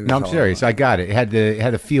to me. No, I'm serious. I got it. It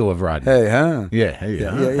had the feel of Rodney. Hey, huh? Yeah.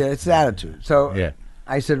 Yeah. It's the attitude. So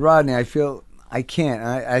I said, Rodney, I feel I can't.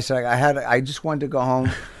 I said I just wanted to go home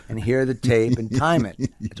and hear the tape and time it.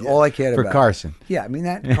 That's all I cared about. For Carson. Yeah, I mean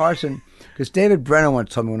that Carson. Because David Brenner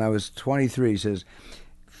once told me when I was 23, he says,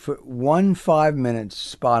 for 1 5-minute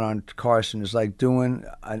spot on Carson is like doing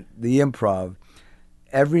the Improv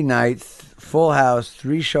every night, full house,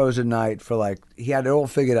 3 shows a night for he had it all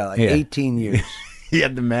figured out, 18 years. He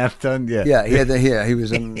had the math done, yeah. Yeah, he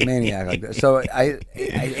was a maniac like that. So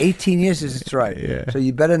 18 years is it's right. Yeah. So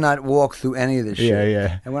you better not walk through any of this shit.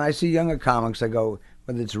 Yeah. And when I see younger comics, I go,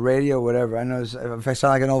 whether it's radio or whatever, I know if I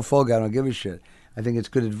sound like an old fool guy, I don't give a shit. I think it's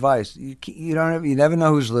good advice. You never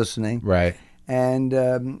know who's listening. Right. And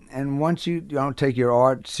once you don't take your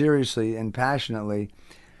art seriously and passionately,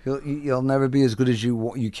 you'll never be as good as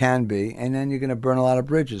you can be, and then you're going to burn a lot of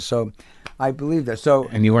bridges. So I believe that.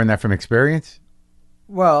 And you learned that from experience?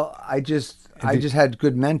 Well, I just had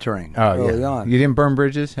good mentoring early on. You didn't burn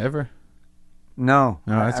bridges ever? No.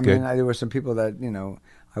 No, that's good. I mean, there were some people that,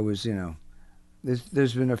 I was,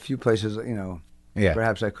 there's been a few places,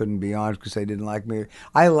 perhaps I couldn't be on because they didn't like me.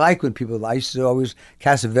 I like when people, I used to always,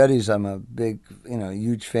 Cassavetes, I'm a big,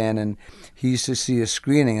 huge fan, and he used to see a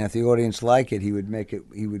screening, and if the audience liked it, he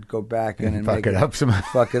would go back in and fuck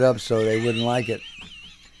it up so they wouldn't like it.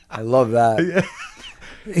 I love that. Yeah.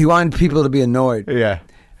 He wanted people to be annoyed. Yeah.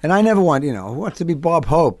 And I never want, who wants to be Bob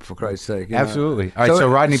Hope, for Christ's sake? Absolutely. All right, so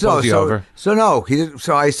Rodney pulls you over. So no, he didn't.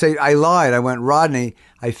 So I lied. I went, Rodney,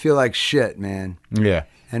 I feel like shit, man. Yeah.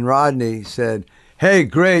 And Rodney said, hey,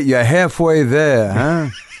 great, you're halfway there, huh?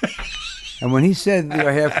 And when he said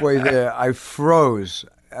you're halfway there, I froze.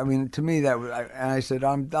 I mean, to me, and I said,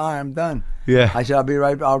 I'm done. Yeah. I said, I'll be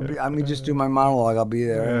right, let me just do my monologue, I'll be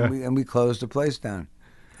there. Yeah. And we closed the place down.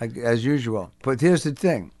 As usual. But here's the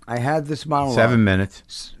thing. I had this monologue. 7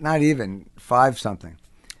 minutes. Not even. 5-something.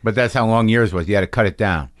 But that's how long yours was. You had to cut it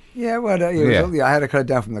down. Yeah, well, I had to cut it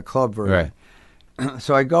down from the club version. Right.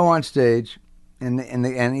 So I go on stage, and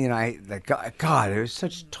God, it was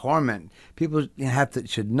such torment. People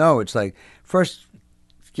should know. It's like first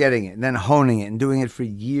getting it, and then honing it, and doing it for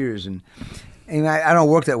years. And I don't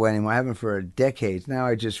work that way anymore. I haven't for decades. Now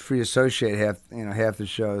I just free associate half the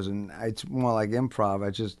shows, and it's more like improv.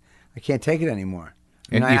 I can't take it anymore.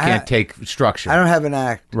 And you can't take structure. I don't have an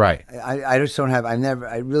act. Right. I just don't have. I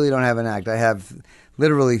really don't have an act. I have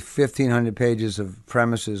literally 1,500 pages of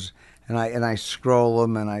premises, and I scroll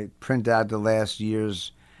them, and I print out the last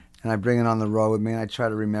year's. And I bring it on the road with me, and I try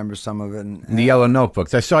to remember some of it. And the yellow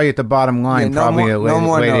notebooks. I saw you at the bottom line, probably in the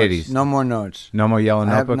late 80s. No more notes. No more yellow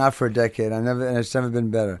notebooks? Not for a decade. And it's never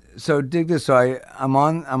been better. So dig this. So I'm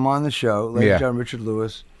on the show, Ladies and Gentlemen, Richard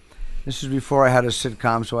Lewis. This was before I had a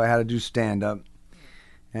sitcom, so I had to do stand-up.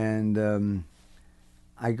 And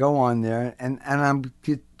I go on there, and I'm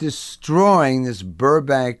destroying this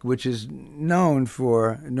Burbank, which is notorious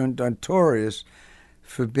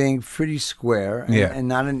for being pretty square and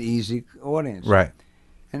not an easy audience. Right.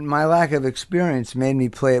 And my lack of experience made me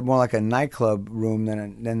play it more like a nightclub room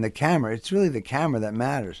than the camera. It's really the camera that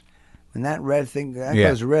matters. When that red thing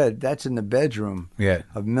goes red, that's in the bedroom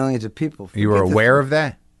of millions of people. You were aware of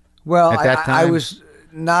that? Well, at that time? I was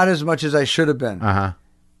not as much as I should have been.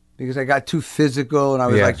 Because I got too physical, and I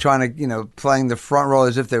was like trying to, playing the front row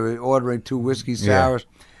as if they were ordering 2 whiskey sours.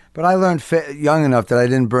 But I learned young enough that I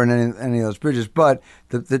didn't burn any of those bridges. But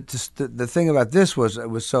the thing about this was, it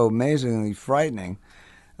was so amazingly frightening,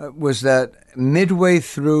 was that midway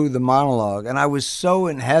through the monologue, and I was so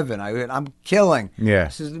in heaven, I'm killing. Yeah.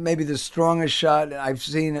 This is maybe the strongest shot I've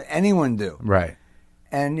seen anyone do. Right.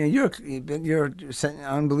 And you're an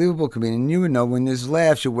unbelievable comedian. You would know when there's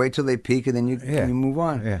laughs, you wait till they peak, and then you move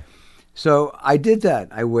on. Yeah. So I did that.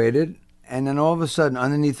 I waited, and then all of a sudden,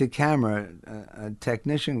 underneath the camera, a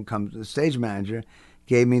technician comes, the stage manager,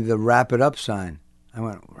 gave me the wrap it up sign. I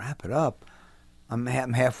went, wrap it up? I'm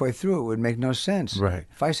halfway through. It would make no sense. Right.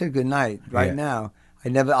 If I said good night now, I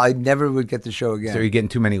never would get the show again. So you're getting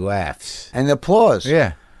too many laughs. And the applause.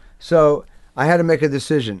 Yeah. So I had to make a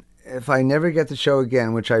decision. If I never get the show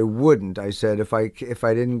again, which I wouldn't, I said, if I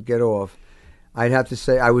didn't get off, I'd have to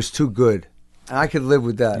say I was too good. And I could live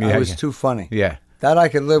with that. I was too funny. Yeah. That I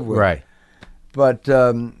could live with. Right. But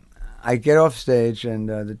I get off stage, and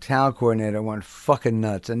the talent coordinator went fucking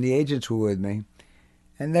nuts. And the agents were with me.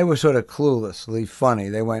 And they were sort of cluelessly funny.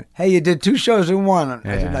 They went, hey, you did 2 shows in one.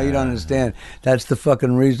 I said, no, you don't understand. That's the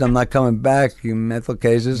fucking reason I'm not coming back, you mental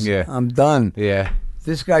cases. Yeah. I'm done. Yeah.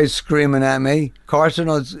 This guy's screaming at me. Carson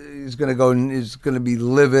is going to be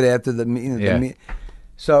livid after the meeting.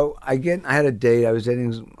 So I had a date. I was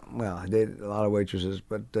dating, I dated a lot of waitresses,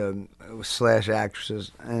 but slash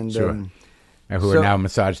actresses. And sure. Who are now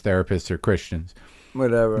massage therapists or Christians.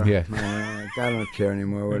 Whatever. Yeah. I don't care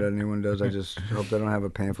anymore what anyone does. I just hope they don't have a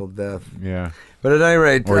painful death. Yeah. But at any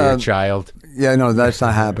rate. Or your child. Yeah, no, that's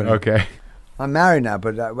not happening. Okay. I'm married now,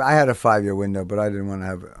 but I had a 5-year window, but I didn't want to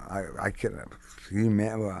have. I couldn't. You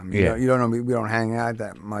don't know me. We don't hang out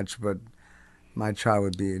that much, but my child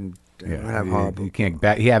would be would have horrible. You can't.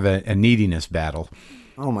 You have a neediness battle.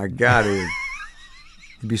 Oh my God,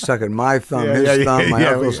 he'd be sucking my thumb, his thumb, my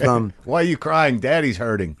uncle's thumb. Why are you crying? Daddy's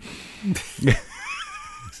hurting.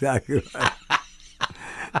 Exactly right.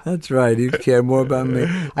 That's right. He'd care more about me.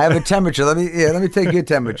 I have a temperature. Let me take your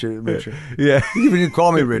temperature, Richard. Yeah. You can even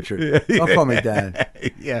call me Richard. Don't call me Dad.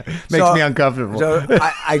 Yeah. Makes me uncomfortable. So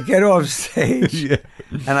I get off stage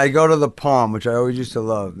and I go to the Palm, which I always used to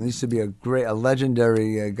love. There used to be a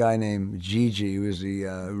legendary guy named Gigi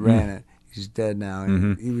who ran it. He's dead now,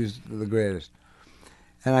 and he was the greatest.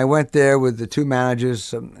 And I went there with the 2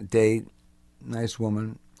 managers, a date, nice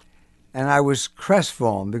woman. And I was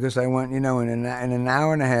crestfallen because I went, in an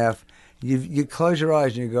hour and a half, you close your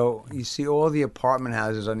eyes and you see all the apartment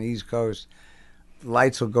houses on the East Coast.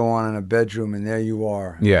 Lights will go on in a bedroom, and there you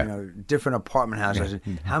are. Yeah. Different apartment houses.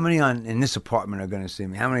 Yeah. How many in this apartment are going to see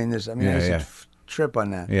me? How many in this? I mean, I used to trip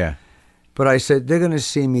on that. Yeah. But I said, they're going to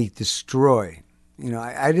see me destroy.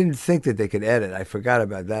 I didn't think that they could edit. I forgot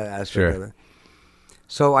about that aspect of it.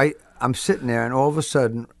 So I'm sitting there, and all of a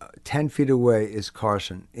sudden, 10 feet away is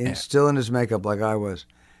Carson, still in his makeup like I was.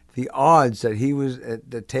 The odds that he was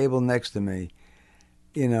at the table next to me,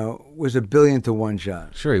 was 1,000,000,000 to 1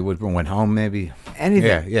 shot. Sure, he went home maybe.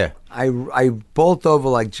 Anything. Yeah. I bolt over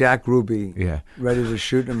like Jack Ruby, ready to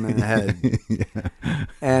shoot him in the head.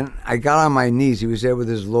 And I got on my knees. He was there with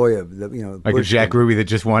his lawyer, like a Jack Ruby that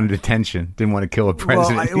just wanted attention, didn't want to kill a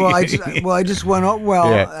president. I just went,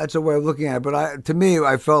 that's a way of looking at it. But to me,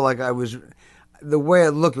 I felt like I was. The way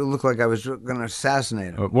it looked like I was going to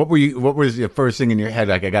assassinate him. What was the first thing in your head?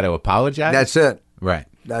 Like, I got to apologize? That's it. Right.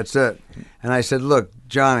 That's it. And I said, look,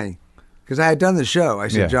 Johnny, because I had done the show. I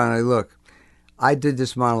said, Johnny, look, I did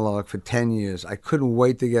this monologue for 10 years. I couldn't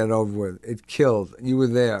wait to get it over with. It killed. You were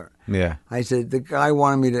there. Yeah. I said, the guy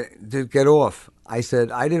wanted me to get off. I said,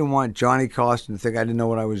 I didn't want Johnny Carson to think I didn't know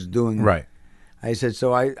what I was doing. Right. I said,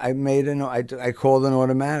 so I called an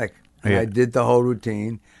automatic. And I did the whole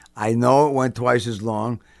routine. I know it went twice as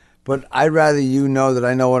long, but I'd rather you know that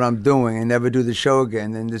I know what I'm doing and never do the show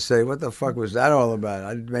again than to say, what the fuck was that all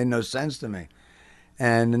about? It made no sense to me.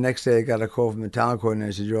 And the next day I got a call from the talent coordinator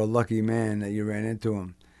and said, you're a lucky man that you ran into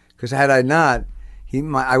him. Because had I not,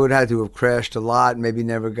 I would have had to have crashed a lot, maybe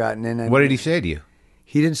never gotten in. What did he say to you?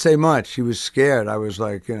 He didn't say much. He was scared. I was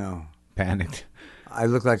like, panicked. I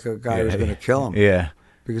looked like a guy who was going to kill him. Yeah.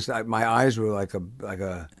 Because my eyes were like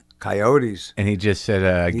a coyotes. And he just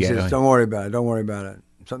said, He says, "Don't worry about it. Don't worry about it."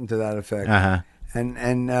 Something to that effect.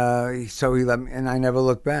 So he let me, and I never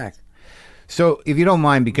looked back. So, if you don't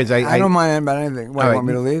mind, because I don't mind about anything. What, you want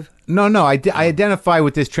me to leave? No. I identify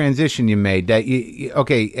with this transition you made. That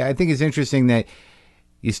okay, I think it's interesting that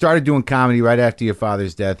you started doing comedy right after your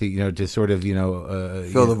father's death. To sort of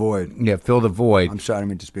fill the void. Yeah, fill the void. I'm sorry, I didn't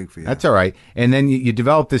mean to speak for you. That's all right. And then you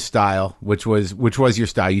developed this style, which was your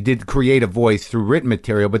style. You did create a voice through written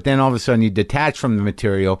material, but then all of a sudden you detach from the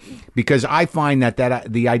material, because I find that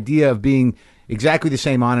the idea of being exactly the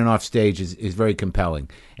same on and off stage is very compelling,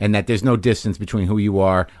 and that there's no distance between who you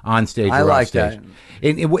are on stage or off stage.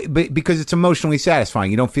 But because it's emotionally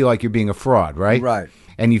satisfying. You don't feel like you're being a fraud, right? Right.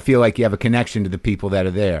 And you feel like you have a connection to the people that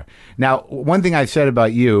are there. Now, one thing I've said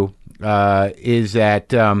about you is that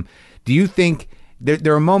do you think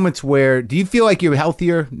there are moments where, do you feel like you're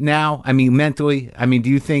healthier now? I mean, mentally? I mean, do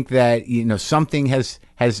you think that, something has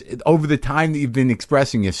over the time that you've been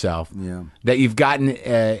expressing yourself, that you've gotten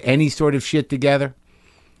any sort of shit together?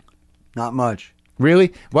 Not much.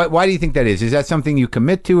 Really? Why do you think that is? Is that something you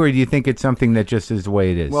commit to, or do you think it's something that just is the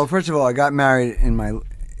way it is? Well, first of all, I got married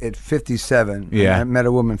at 57. Yeah. I met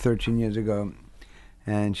a woman 13 years ago,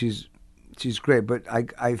 and she's great. But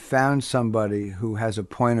I found somebody who has a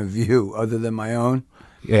point of view other than my own.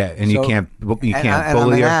 Yeah, and you can't bully and her.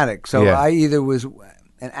 I'm an addict, so I either was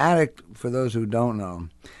an addict. For those who don't know,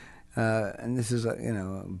 and this is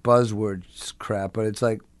buzzword crap, but it's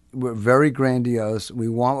like we're very grandiose. We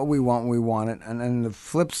want what we want when we want it, and then the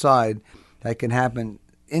flip side that can happen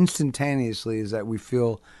instantaneously is that we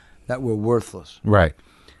feel that we're worthless. Right.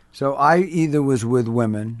 So I either was with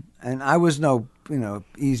women, and I was no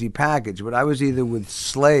easy package, but I was either with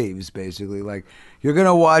slaves, basically. Like, you're going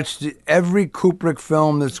to watch every Kubrick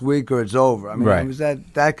film this week or it's over. I mean, right. It was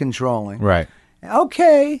that controlling. Right.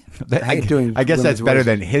 Okay. I guess that's better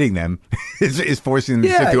than hitting them. is forcing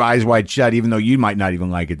them to sit through Eyes Wide Shut, even though you might not even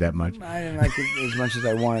like it that much. I didn't like it as much as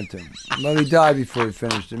I wanted to. Well, he died before he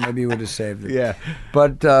finished it. Maybe he would have saved it. Yeah.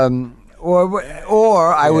 But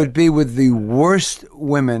or I would be with the worst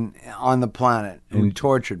women on the planet who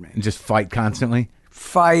tortured me. And just fight constantly?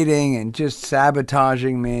 Fighting and just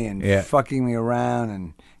sabotaging me and fucking me around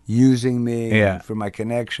and using me for my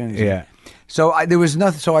connections. Yeah. So there was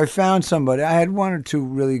nothing. So I found somebody. I had one or two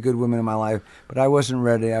really good women in my life, but I wasn't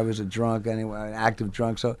ready. I was a drunk anyway, an active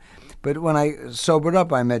drunk. So, but when I sobered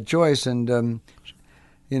up, I met Joyce, and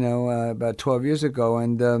about 12 years ago,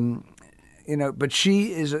 and but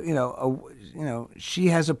she is she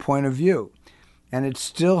has a point of view, and it's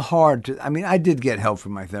still hard to. I mean, I did get help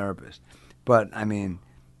from my therapist, but I mean,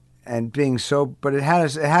 and being so, but it had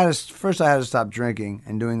us. First, I had to stop drinking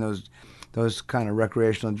and doing those kind of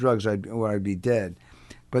recreational drugs, or I'd be dead.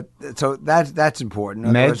 But so that's important.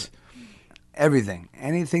 Meds? Words, everything,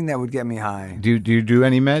 anything that would get me high. Do you do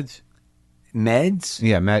any meds? Meds?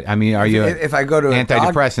 Yeah, I mean, are you if I go to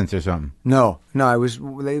antidepressants or something? No.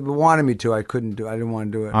 They wanted me to. I couldn't do. I didn't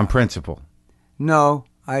want to do it on principle. No,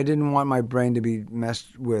 I didn't want my brain to be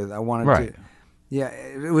messed with. I wanted to. Yeah,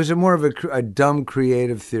 it was more of a dumb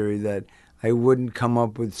creative theory that I wouldn't come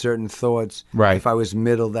up with certain thoughts if I was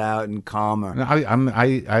middled out and calmer. No,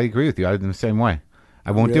 I agree with you. I'm the same way.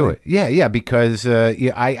 I won't do it. Yeah, because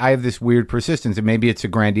I have this weird persistence, and maybe it's a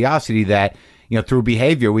grandiosity that through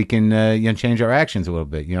behavior we can change our actions a little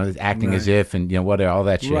bit. Acting as if, and all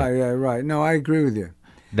that shit. Right. No, I agree with you.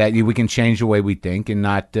 That we can change the way we think and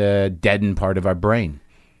not deaden part of our brain.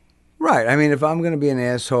 Right. I mean, if I'm going to be an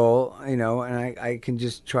asshole, and I can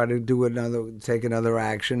just try to take another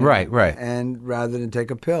action. Right. And rather than take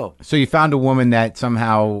a pill. So you found a woman that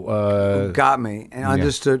somehow got me and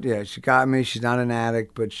understood. Yeah, she got me. She's not an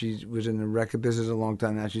addict, but she was in the record business a long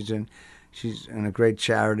time. Now she's in a great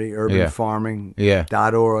charity, urban farming.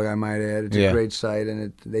 .org, I might add. It's a great site,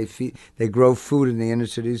 and they grow food in the inner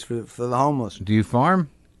cities for the homeless. Do you farm?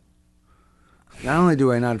 Not only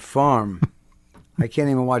do I not farm, I can't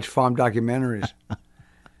even watch farm documentaries.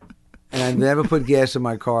 And I've never put gas in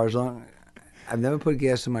my car I've never put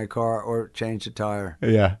gas in my car or changed a tire.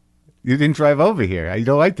 Yeah. You didn't drive over here. You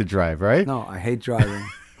don't like to drive, right? No, I hate driving.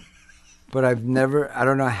 But I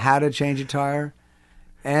don't know how to change a tire.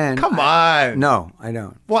 And come on. No, I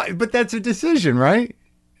don't. Well, but that's a decision, right?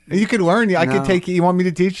 You can learn. I could take you. You want me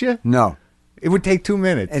to teach you? No. It would take 2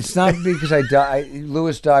 minutes. It's not because I died.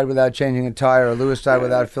 Lewis died without changing a tire, or Lewis died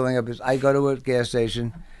without filling up his. I go to a gas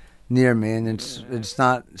station near me, and it's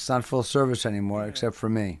not full service anymore, except for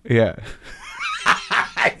me. Yeah.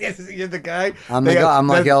 You're the guy. I'm like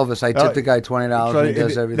Elvis. I tip the guy $20 and he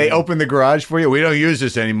does everything. They open the garage for you. We don't use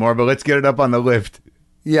this anymore, but let's get it up on the lift.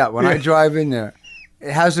 Yeah, when I drive in there,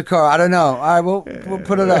 How's the car? I don't know. All right, we'll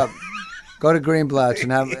put it up. Go to Greenblatt's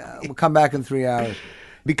and we'll come back in 3 hours.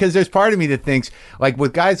 Because there's part of me that thinks, like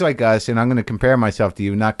with guys like us, and I'm going to compare myself to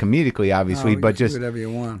you, not comedically, obviously, but just whatever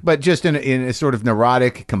you want. But just in a sort of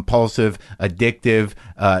neurotic, compulsive, addictive,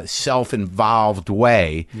 self-involved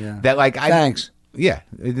way. Yeah. That like Thanks. But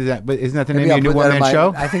isn't that the Maybe name I'll of your new put that in one-man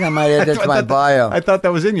show? I think I might add that to my bio. I thought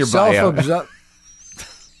that was in your bio.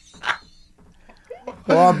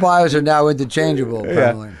 Well, our bios are now interchangeable,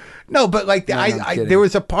 apparently. Yeah. No, but like there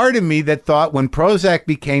was a part of me that thought when Prozac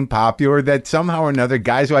became popular that somehow or another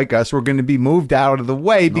guys like us were going to be moved out of the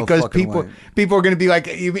way because people are going to be like,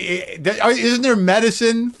 isn't there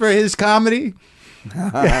medicine for his comedy?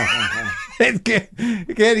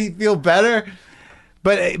 Can't he feel better?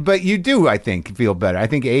 But you do, I think, feel better. I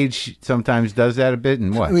think age sometimes does that a bit.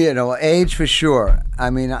 And what? Age for sure. I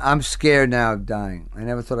mean, I'm scared now of dying. I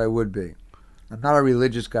never thought I would be. I'm not a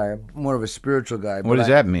religious guy. I'm more of a spiritual guy. What does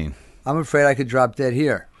that mean? I'm afraid I could drop dead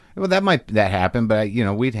here. Well, that happen, but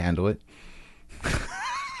we'd handle it.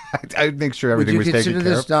 I'd make sure everything was taken care of. Would you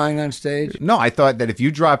consider this dying on stage? No, I thought that if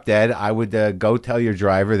you dropped dead, I would go tell your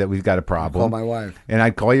driver that we've got a problem. Call my wife. And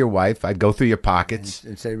I'd call your wife. I'd go through your pockets.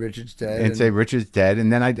 And say Richard's dead. And say Richard's dead.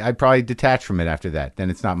 And then I'd probably detach from it after that. Then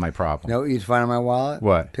it's not my problem. You know what you'd find in my wallet?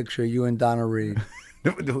 What? Picture of you and Donna Reed.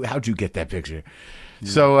 How'd you get that picture? Yeah.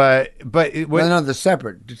 So, but... No, they're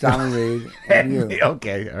separate. Donna Reed and you.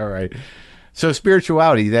 Okay, all right. So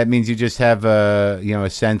spirituality, that means you just have a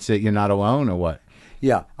sense that you're not alone, or what?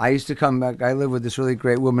 Yeah, I used to come back. I lived with this really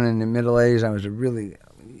great woman in the middle age. I was a really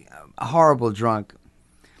horrible drunk.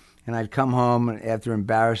 And I'd come home after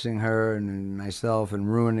embarrassing her and myself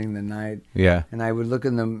and ruining the night. Yeah. And I would look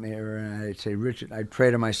in the mirror and I'd say, Richard, I'd pray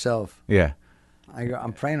to myself. Yeah.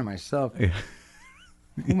 I'm praying to myself. Yeah.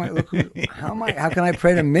 How can I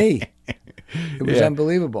pray to me? It was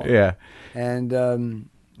unbelievable. Yeah. And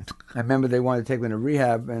I remember they wanted to take me to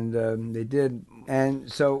rehab, and they did.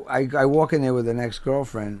 And so I walk in there with an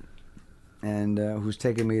ex-girlfriend, and who's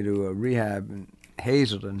taking me to a rehab in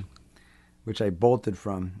Hazleton, which I bolted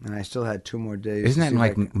from, and I still had 2 more days. Isn't that in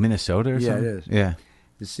like Minnesota or something? Yeah, it is. Yeah.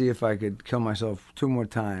 To see if I could kill myself 2 more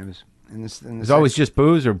times. And it's always just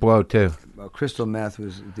booze or blow too? Crystal meth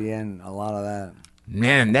was at the end, a lot of that.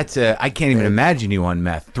 Man, that's I can't even imagine you on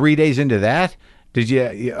meth. 3 days into that? Did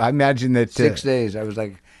you? I imagine that 6 days. I was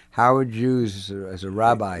like Howard Hughes as a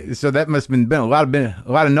rabbi. So that must have been a lot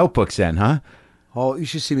of notebooks then, huh? Oh, you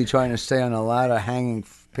should see me trying to stay on a lot of hanging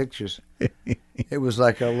pictures. It was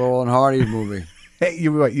like a Laurel and Hardy movie. Hey,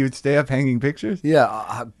 you would stay up hanging pictures?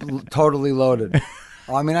 Yeah, totally loaded.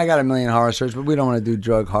 I mean, I got a million horror stories, but we don't want to do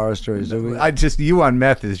drug horror stories, do we? You on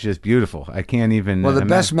meth is just beautiful. I can't even. Well, the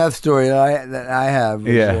best meth story that I have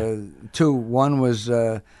was 2. One was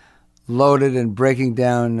loaded and breaking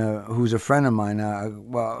down. Who's a friend of mine?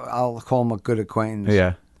 Well, I'll call him a good acquaintance.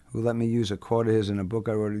 Yeah. Who let me use a quote of his in a book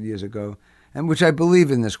I wrote years ago, and which I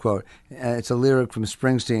believe in this quote. It's a lyric from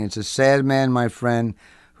Springsteen. It's a sad man, my friend,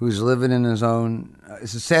 who's living in his own.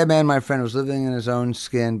 It's a sad man, my friend, who's living in his own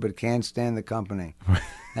skin, but can't stand the company.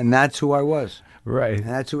 And that's who I was. Right. And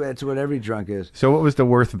that's what every drunk is. So what was the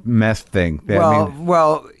worst meth thing?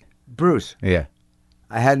 Well, Bruce. Yeah.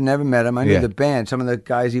 I had never met him. I knew the band. Some of the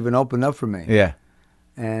guys even opened up for me. Yeah.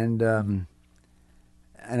 And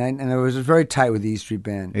I was very tight with the E Street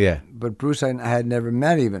Band. Yeah. But Bruce, I had never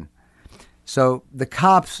met even. So the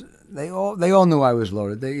cops, they all knew I was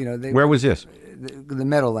loaded. Where was this? The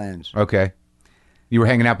Meadowlands. Okay. You were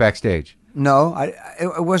hanging out backstage. No,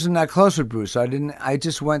 it wasn't that close with Bruce. I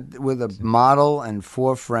just went with a model and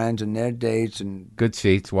 4 friends and their dates and good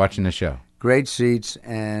seats, watching the show. Great seats,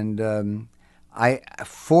 and I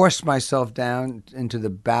forced myself down into the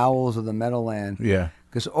bowels of the Meadowland. Yeah.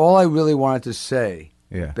 Because all I really wanted to say,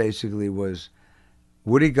 yeah, basically was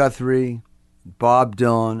Woody Guthrie, Bob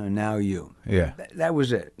Dylan, and now you. Yeah. That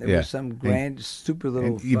was it. It was some grand, stupid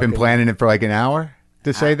little. You've been planning it for like an hour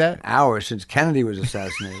to say that? Hours since Kennedy was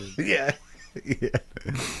assassinated. Yeah.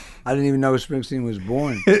 I didn't even know Springsteen was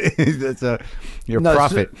born. You're a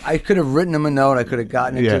prophet. So I could have written him a note. I could have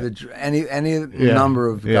gotten it to any number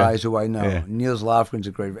of guys who I know. Yeah. Niels Lofgren's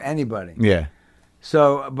a great anybody. Yeah.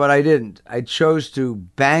 So, but I didn't. I chose to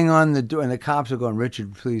bang on the door, and the cops were going,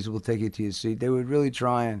 "Richard, please, we'll take you to your seat." They were really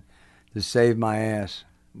trying to save my ass.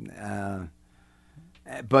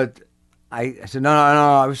 But I said, no,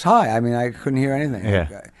 I was high. I mean, I couldn't hear anything.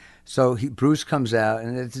 Yeah. So Bruce comes out,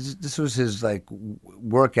 and this was his like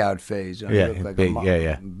workout phase. Yeah, he looked like big,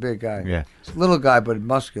 big guy. Yeah, little guy but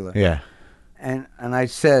muscular. Yeah. And I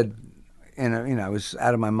said, I was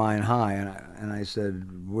out of my mind high, and I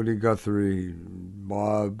said, Woody Guthrie,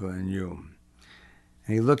 Bob, and you.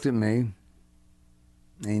 And he looked at me,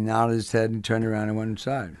 And he nodded his head and turned around and went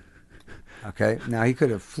inside. Okay? Now, he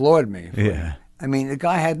could have floored me. Yeah. I mean, the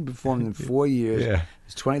guy hadn't performed in 4 years. Yeah.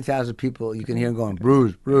 There's 20,000 people. You can hear him going,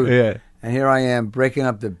 Bruce, Bruce. Yeah. And here I am breaking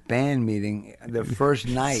up the band meeting the first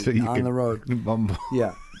night So you on could the road. Bumble.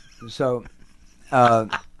 Yeah. So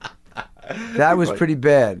that was pretty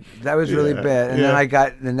bad. That was really bad. And then I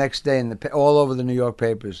got the next day all over the New York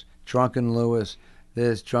papers, Drunken Lewis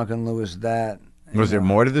this, Drunken Lewis that. Was there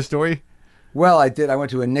more to the story? Well, I did. I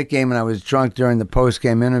went to a Knick game and I was drunk during the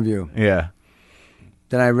post-game interview. Yeah.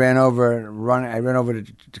 Then I ran over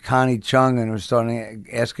to Connie Chung and was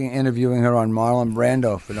interviewing her on Marlon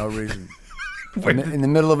Brando for no reason. in the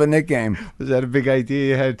middle of a Knick game. Was that a big idea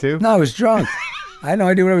you had too? No, I was drunk. I had no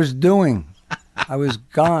idea what I was doing. I was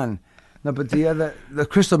gone. No, but the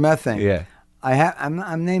crystal meth thing. Yeah.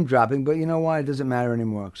 I'm name dropping, but you know why? It doesn't matter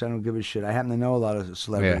anymore because I don't give a shit. I happen to know a lot of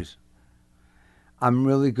celebrities. Yeah. I'm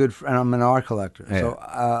really good, and I'm an art collector. Yeah. So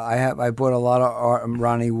I bought a lot of art,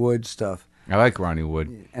 Ronnie Wood stuff. I like Ronnie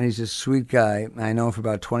Wood, and he's a sweet guy. I know him for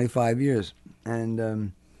about 25 years,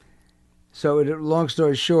 and so long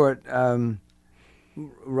story short,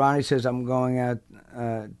 Ronnie says I'm going out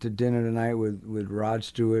to dinner tonight with Rod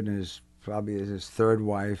Stewart and his third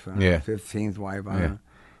wife, 15th wife, I don't know.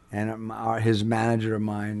 And his manager of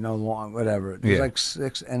mine, no long, whatever. It was like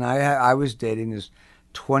 6, and I was dating this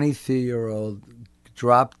 23-year-old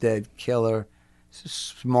drop-dead killer,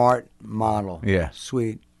 smart model. Yeah.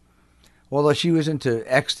 Sweet. Although she was into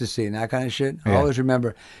ecstasy and that kind of shit. I always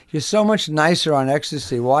remember, you're so much nicer on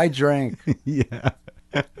ecstasy. Why drink? Yeah.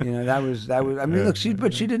 You know, that was. I mean, look, she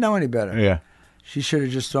didn't know any better. Yeah. She should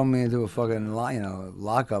have just thrown me into a fucking,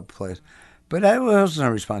 lockup place. But that wasn't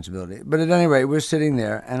her responsibility. But at any rate, we're sitting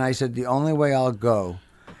there, and I said, the only way I'll go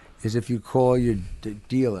is if you call your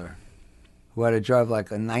dealer, who had to drive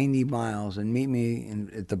like 90 miles and meet me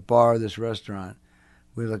at the bar of this restaurant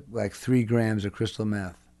with like 3 grams of crystal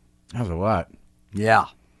meth. That was a lot. Yeah.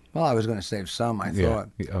 Well, I was going to save some, I thought.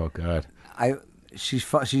 Oh, God. She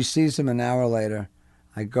sees him an hour later.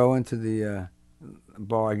 I go into the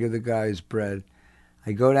bar. I give the guy his bread.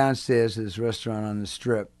 I go downstairs to this restaurant on the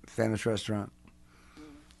Strip, famous restaurant.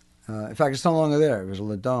 In fact, it's no longer there. It was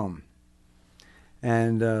Le Dome.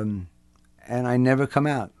 And I never come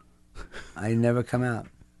out. I never come out.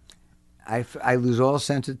 I lose all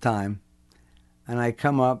sense of time. And I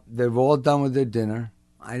come up. They've all done with their dinner.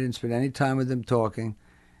 I didn't spend any time with them talking.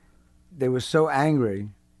 They were so angry.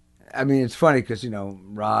 I mean, it's funny because,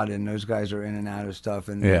 Rod and those guys are in and out of stuff.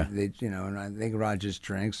 And, they, and I think Rod just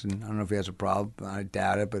drinks. And I don't know if he has a problem. I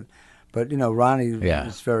doubt it. But Ronnie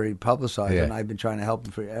is very publicized. And I've been trying to help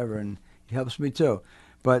him forever. And he helps me, too.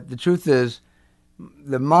 But the truth is,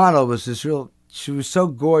 the model was she was so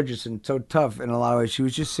gorgeous and so tough in a lot of ways. She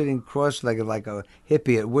was just sitting cross-legged like a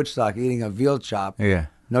hippie at Woodstock eating a veal chop. Yeah.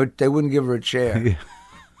 No, they wouldn't give her a chair. Yeah.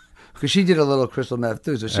 Because she did a little crystal meth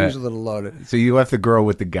too, so she was a little loaded. So you left the girl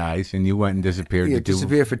with the guys, and you went and disappeared. Yeah,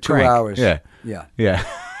 disappeared for 2 hours. Yeah, yeah, yeah.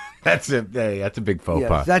 That's a big faux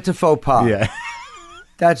pas. That's a faux pas. Yeah,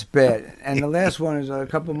 that's bad. And the last one is a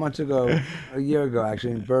couple months ago, a year ago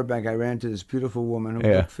actually, in Burbank. I ran into this beautiful woman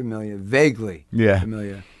who looked familiar, vaguely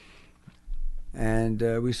familiar. And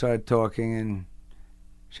we started talking, and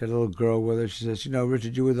she had a little girl with her. She says,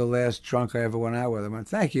 Richard, you were the last drunk I ever went out with. I went,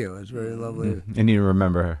 thank you. It was very lovely. And you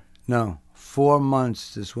remember her? No. 4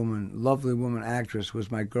 months, this woman, lovely woman, actress, was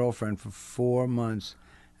my girlfriend for 4 months.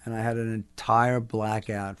 And I had an entire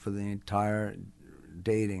blackout for the entire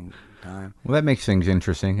dating time. Well, that makes things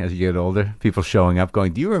interesting as you get older. People showing up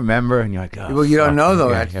going, do you remember? And you're like, oh, well, you don't know, though.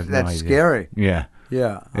 That's scary. Yeah.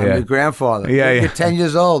 Yeah. I'm your grandfather. Yeah, You're 10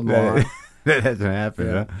 years old, Marc. That hasn't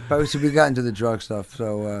happened, huh? But we got into the drug stuff,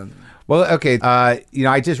 so... Well, okay.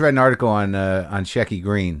 I just read an article on Shecky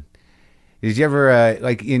Green. Did you ever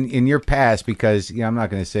like in your past? Because I'm not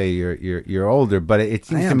going to say you're older, but it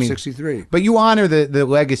seems to me 63. But you honor the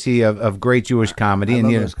legacy of great Jewish comedy. I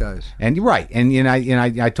love those guys. And you're right. And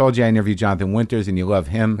I told you I interviewed Jonathan Winters, and you love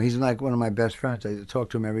him. He's like one of my best friends. I talk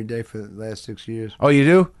to him every day for the last 6 years. Oh, you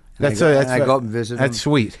do? I go up and visit him. That's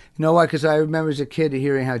sweet. You know why? Because I remember as a kid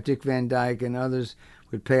hearing how Dick Van Dyke and others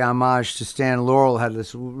would pay homage to Stan Laurel. Had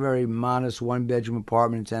this very modest 1-bedroom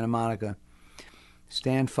apartment in Santa Monica.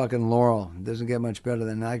 Stan fucking Laurel. Doesn't get much better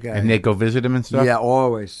than that guy. And they go visit him and stuff? Yeah,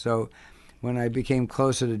 always. So when I became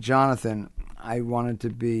closer to Jonathan, I just wanted to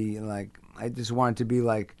be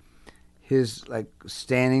like his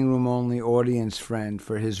standing room only audience friend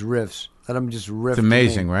for his riffs. Let him just riff. It's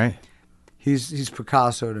amazing, right? He's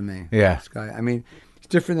Picasso to me. Yeah. This guy. I mean, he's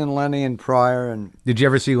different than Lenny and Pryor. And did you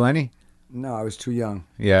ever see Lenny? No, I was too young.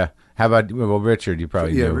 Yeah. How about Richard? You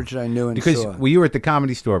probably knew. Yeah, Richard I knew and because saw. You were at the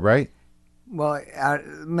Comedy Store, right? Well,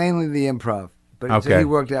 mainly the improv. But Okay. he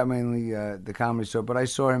worked out mainly the comedy store. But I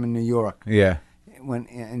saw him in New York. Yeah. When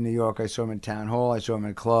in New York, I saw him in Town Hall. I saw him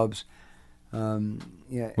in clubs.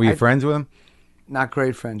 Yeah. Were you friends with him? Not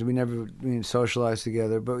great friends. We never socialized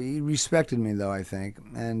together. But he respected me, though, I think.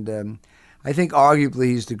 And I think arguably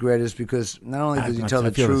he's the greatest because not only does he tell I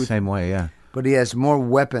the feel truth, the same way, yeah. but he has more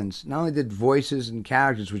weapons. Not only did voices and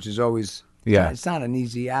characters, which is always it's not an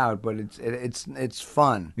easy out, but it's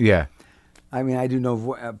fun. Yeah. I mean, I do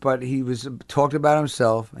know, but he was talked about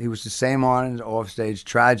himself. He was the same on and off stage,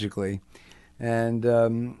 tragically, and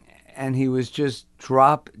he was just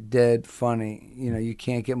drop dead funny. You know, you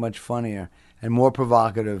can't get much funnier and more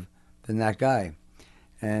provocative than that guy.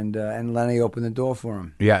 And Lenny opened the door for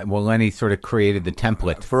him. Yeah, well, Lenny sort of created the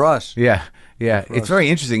template. For us. Yeah. It's very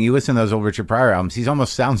interesting. You listen to those old Richard Pryor albums, he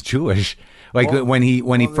almost sounds Jewish. Like when he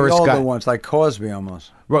first the got... older ones, like Cosby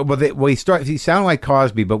almost. He sounded like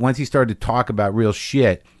Cosby, but once he started to talk about real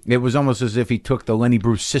shit, it was almost as if he took the Lenny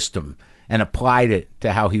Bruce system and applied it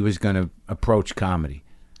to how he was going to approach comedy.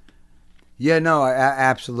 Yeah, no,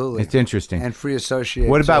 absolutely. It's interesting. And free association.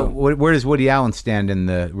 What about, where does Woody Allen stand in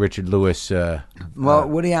the Richard Lewis... Well,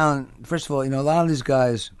 Woody Allen, first of all, you know, a lot of these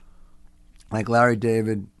guys, like Larry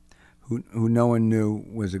David, who no one knew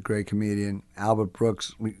was a great comedian, Albert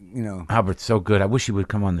Brooks, you know. Albert's so good. I wish he would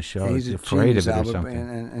come on the show. He's afraid genius, of it Albert, or something.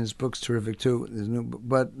 and his book's terrific, too.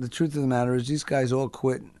 But the truth of the matter is these guys all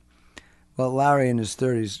quit. Well, Larry in his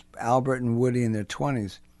 30s, Albert and Woody in their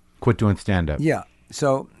 20s. Quit doing stand-up. Yeah.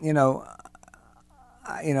 So, you know,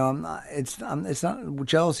 I'm not. It's not.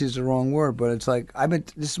 Jealousy is the wrong word, but it's like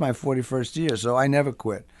this is my 41st year, so I never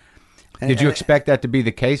quit. Did you expect that to be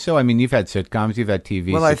the case, though? I mean, you've had sitcoms, you've had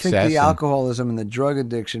TV well, success. I think the alcoholism and the drug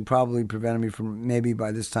addiction probably prevented me from maybe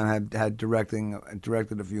by this time had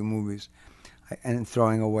directed a few movies, and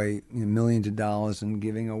throwing away millions of dollars and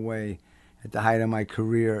giving away at the height of my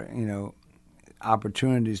career,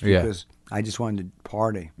 opportunities because I just wanted to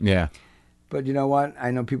party. Yeah. But you know what?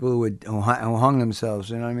 I know people who hung themselves.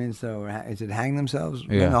 You know what I mean? So is it hang themselves?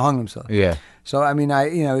 Yeah. No, hung themselves. Yeah. So I mean,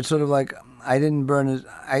 it's sort of like I didn't burn.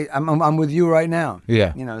 I'm with you right now.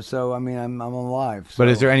 Yeah. So I mean, I'm alive. So. But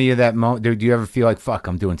is there any of that moment? Do you ever feel like, fuck,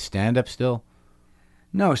 I'm doing stand-up still?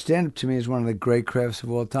 No, stand-up to me is one of the great crafts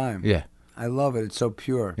of all time. Yeah. I love it. It's so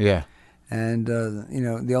pure. Yeah. And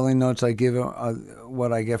the only notes I give are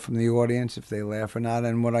what I get from the audience, if they laugh or not,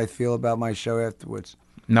 and what I feel about my show afterwards.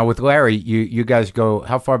 Now, with Larry, you guys go,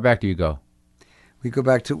 how far back do you go? We go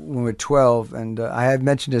back to when we were 12, and I have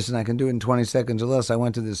mentioned this, and I can do it in 20 seconds or less. I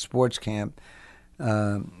went to this sports camp,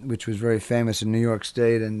 which was very famous in New York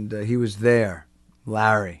State, and he was there,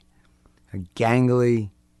 Larry, a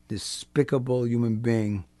gangly, despicable human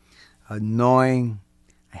being, annoying.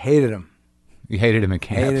 I hated him. You hated him at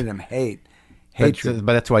camp? Hated him, hatred.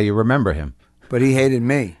 But that's why you remember him. But he hated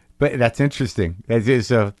me. But that's interesting.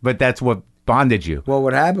 But that's what bonded you. Well,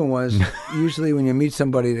 what happened was, usually when you meet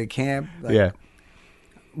somebody at a camp,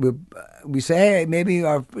 we say, hey, maybe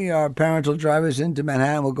our parents will drive us into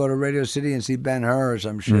Manhattan. We'll go to Radio City and see Ben-Hur or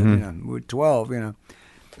some shit. Mm-hmm. We're 12,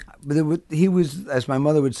 But he was, as my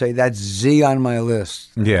mother would say, that's Z on my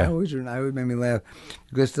list. Yeah. I always made me laugh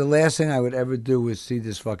because the last thing I would ever do was see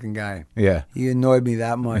this fucking guy. Yeah. He annoyed me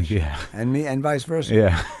that much. Yeah. And me, and vice versa.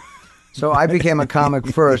 Yeah. So I became a comic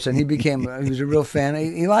first, and he was a real fan.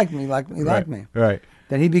 He liked me, liked me. Right.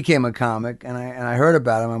 Then he became a comic, and I heard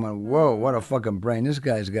about him. I went, whoa, what a fucking brain this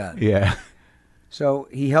guy's got. Yeah. So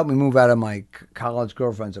he helped me move out of my college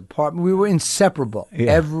girlfriend's apartment. We were inseparable.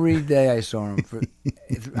 Yeah. Every day I saw him.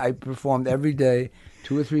 I performed every day,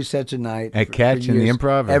 2 or 3 sets a night. At Catch in the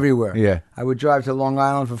Improv? Everywhere. Yeah. I would drive to Long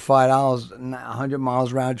Island for $5, 100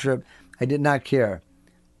 miles round trip. I did not care.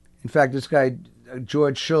 In fact, this guy,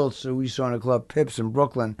 George Schultz, who we saw in a club, Pips in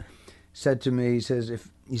Brooklyn, said to me, he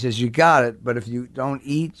says, you got it, but if you don't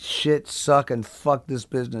eat, shit, suck, and fuck this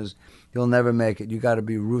business, you'll never make it. You got to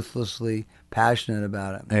be ruthlessly passionate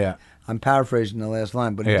about it. Yeah. I'm paraphrasing the last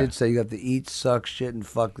line, but he did say you have to eat, suck, shit, and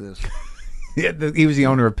fuck this. Yeah, he was the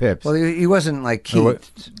owner of Pips. Well, he wasn't like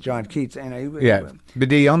Keats, John Keats. Yeah. But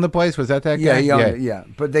did he own the place? Was that guy? Yeah, he owned it, yeah.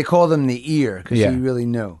 But they called him the Ear because he really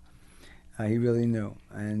knew. He really knew.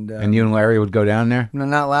 And you and Larry would go down there? No,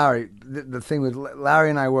 not Larry. The thing with Larry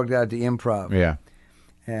and I worked out at the Improv. Yeah.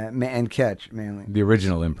 And Catch, mainly. The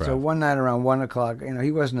original Improv. So one night around 1 o'clock,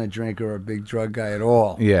 he wasn't a drinker or a big drug guy at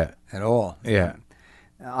all. Yeah. At all. Yeah.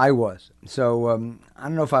 I was. So I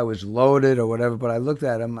don't know if I was loaded or whatever, but I looked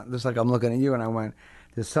at him just like I'm looking at you, and I went,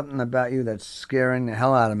 there's something about you that's scaring the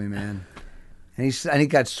hell out of me, man. And he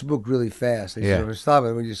got spooked really fast. He said, well, stop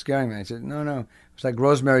it, you're scaring me. I said, no, was like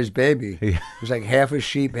Rosemary's Baby. Yeah. It was like half a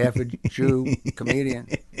sheep, half a Jew, comedian,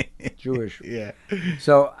 Jewish. Yeah.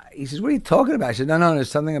 So he says, "What are you talking about?" I said, "No,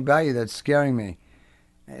 there's something about you that's scaring me."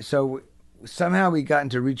 So somehow we got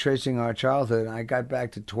into retracing our childhood, and I got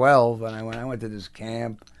back to 12, and I went to this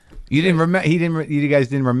camp. You didn't remember? You guys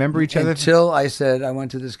didn't remember each other until I said I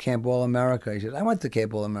went to this Camp All America. He said, "I went to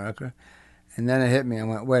Camp All America," and then it hit me. I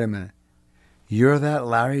went, "Wait a minute, you're that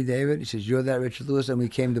Larry David?" He says, "You're that Richard Lewis," and we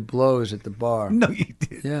came to blows at the bar. No, you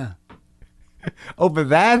did. Yeah. Over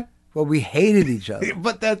that? Well, we hated each other.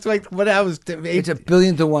 But that's like what I was. It's a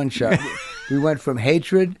 1,000,000,000 shot. We went from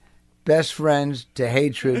hatred, best friends, to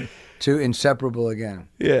hatred, to inseparable again.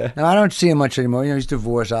 Yeah. Now, I don't see him much anymore. He's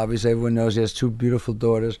divorced, obviously. Everyone knows he has 2 beautiful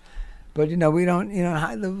daughters. But, we don't,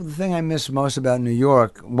 the thing I miss most about New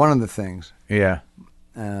York, one of the things. Yeah.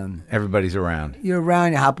 Everybody's around. You're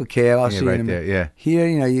around, you hop a cab, I'll see you right in a minute. there, yeah.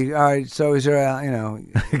 Here, all right, so is there,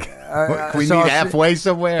 Can we so meet I'll halfway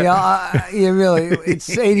somewhere? Yeah, really, it's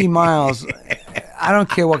 80 miles. I don't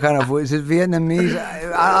care what kind of food. Is it Vietnamese?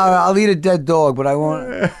 I'll eat a dead dog, but I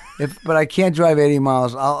won't. But I can't drive 80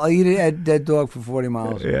 miles. I'll eat a dead dog for 40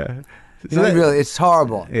 miles. Yeah. Really, it's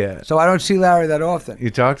horrible. Yeah. So I don't see Larry that often. You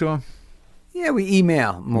talk to him? Yeah, we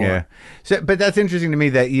email more. Yeah. So, but that's interesting to me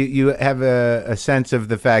that you have a sense of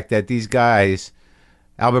the fact that these guys,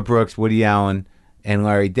 Albert Brooks, Woody Allen, and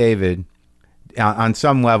Larry David, on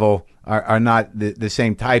some level, are not the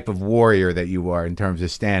same type of warrior that you are in terms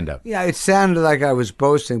of stand-up. Yeah, it sounded like I was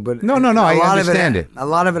boasting, but No, I understand it. A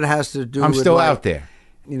lot of it has to do I'm with still out there.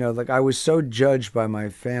 I was so judged by my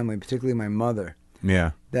family, particularly my mother,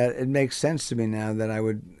 Yeah. that it makes sense to me now that I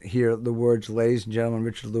would hear the words, "Ladies and gentlemen,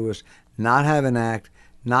 Richard Lewis," not have an act,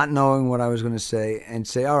 not knowing what I was going to say, and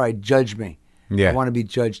say, "All right, judge me." Yeah. I want to be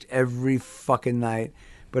judged every fucking night.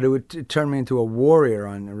 But it would turn me into a warrior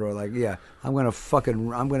on the road. Like, yeah, I'm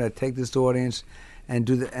gonna take this audience and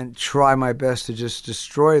and try my best to just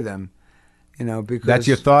destroy them. Because That's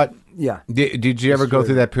your thought? Yeah. Did you ever go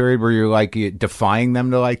through that period where you're defying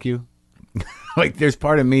them to like you? Like, there's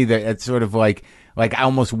part of me that's sort of like I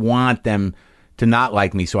almost want them to not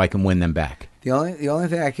like me so I can win them back. The only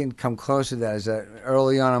thing I can come close to that is that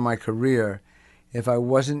early on in my career, if I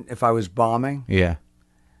was bombing, Yeah.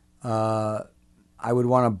 I would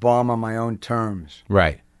want to bomb on my own terms.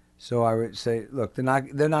 Right. So I would say, look,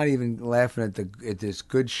 they're not even laughing at this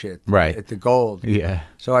good shit. Right. At the gold. Yeah.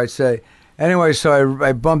 So I'd say, anyway, so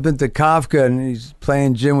I bumped into Kafka and he's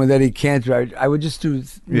playing gym with Eddie Cantor. I would just do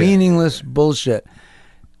meaningless bullshit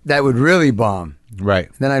that would really bomb.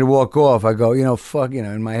 Right. Then I'd walk off. I go, fuck,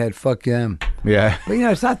 in my head, fuck them. Yeah. But,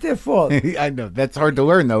 it's not their fault. I know. That's hard to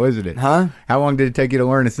learn, though, isn't it? Huh? How long did it take you to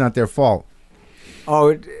learn it's not their fault?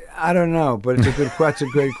 Oh, I don't know, but it's a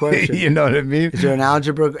great question. You know what I mean? Is there an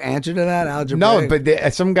algebra answer to that? Algebra? No,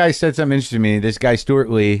 but some guy said something interesting to me. This guy,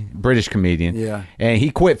 Stuart Lee, British comedian. Yeah. And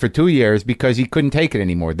he quit for 2 years because he couldn't take it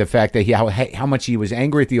anymore. The fact that how much he was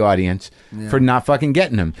angry at the audience for not fucking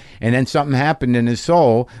getting him. And then something happened in his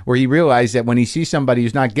soul where he realized that when he sees somebody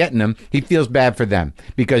who's not getting him, he feels bad for them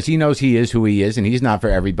because he knows he is who he is and he's not for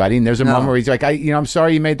everybody. And there's a moment where he's like, I'm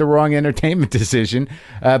sorry you made the wrong entertainment decision,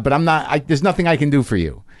 but I'm not. There's nothing I can do for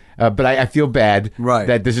you. But I feel bad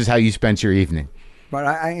that this is how you spent your evening. But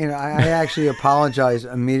I actually apologize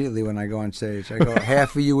immediately when I go on stage. I go,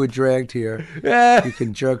 half of you were dragged here. You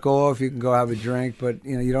can jerk off, you can go have a drink, but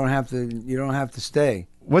you don't have to stay.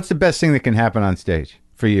 What's the best thing that can happen on stage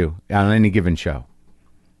for you on any given show?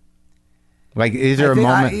 Like, is there a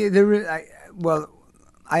moment?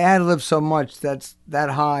 I ad-lib so much that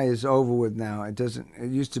high is over with now. It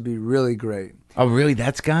used to be really great. Oh, really?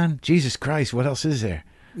 That's gone? Jesus Christ! What else is there?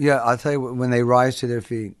 Yeah, I'll tell you when they rise to their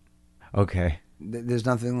feet. Okay. There's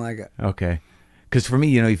nothing like it. Okay. Because for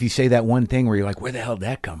me, if you say that one thing where you're like, where the hell did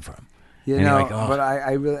that come from? But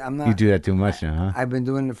I'm not. You do that too much now, huh? I've been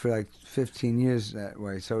doing it for like 15 years that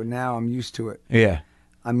way, so now I'm used to it. Yeah.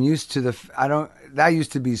 I'm used to that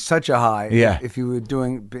used to be such a high. Yeah. If you were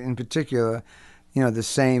doing, in particular, the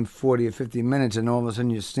same 40 or 50 minutes and all of a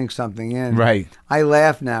sudden you sneak something in. Right. I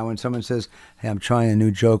laugh now when someone says, "Hey, I'm trying a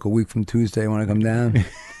new joke a week from Tuesday. Want to come down?" I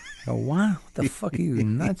go, "What? What the fuck are you,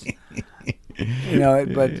 nuts?"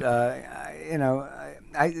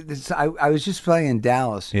 I was just playing in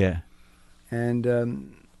Dallas. Yeah. And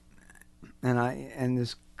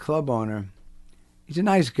this club owner, he's a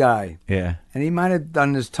nice guy. Yeah. And he might have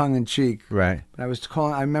done this tongue in cheek. Right. But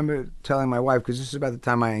I remember telling my wife, because this is about the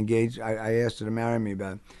time I engaged, I asked her to marry me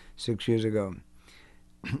about 6 years ago.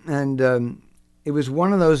 And it was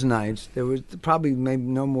one of those nights. There was probably maybe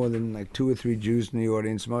no more than like 2 or 3 Jews in the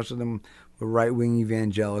audience. Most of them were right-wing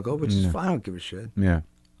evangelical, which is fine. I don't give a shit. Yeah.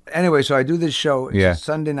 Anyway, so I do this show. It's Yeah.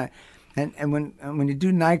 Sunday night. And when you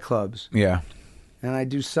do nightclubs, Yeah. and I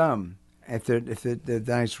do some, if they're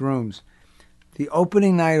nice rooms, the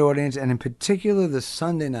opening night audience, and in particular the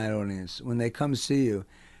Sunday night audience, when they come see you,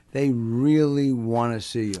 they really want to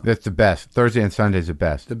see you. That's the best. Thursday and Sunday's the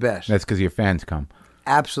best. The best. That's because your fans come.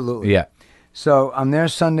 Absolutely. Yeah. So I'm there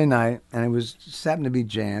Sunday night, and it just happened to be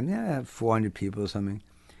jammed. 400 people or something.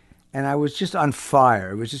 And I was just on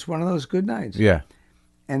fire. It was just one of those good nights. Yeah.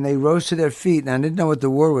 And they rose to their feet, and I didn't know what the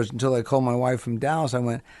word was until I called my wife from Dallas. I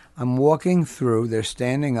went, I'm walking through. They're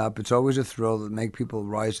standing up. It's always a thrill to make people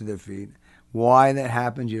rise to their feet. Why that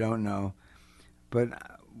happens, you don't know. But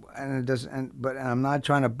I'm not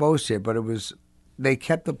trying to boast here, but they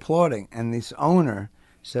kept applauding. And this owner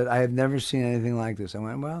said, I have never seen anything like this. I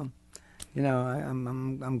went, well,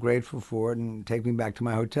 I'm grateful for it, and take me back to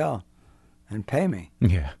my hotel and pay me.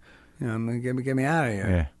 Yeah. Get me out of here.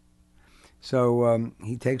 Yeah. So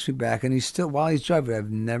he takes me back, and while he's driving, I've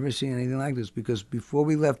never seen anything like this, because before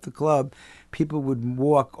we left the club, people would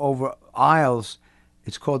walk over aisles.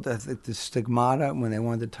 It's called the stigmata, when they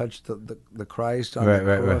wanted to touch the Christ on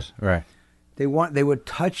the cross. Right. They were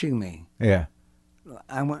touching me. Yeah.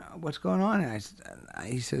 I went, what's going on? And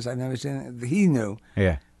he says, I've never seen it. He knew.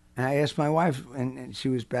 Yeah. And I asked my wife, and she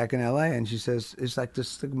was back in L.A., and she says, it's like the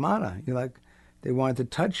stigmata. They wanted to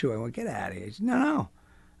touch you. I went, get out of here. She said, no.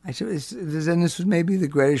 I said, and this was maybe the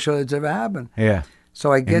greatest show that's ever happened. Yeah.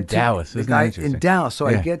 So I get in Dallas. the guy interesting? in Dallas. So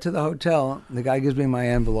yeah. I get to the hotel. The guy gives me my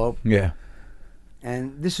envelope. Yeah.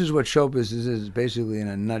 And this is what show business is basically in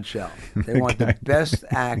a nutshell. They want the best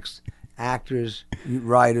actors,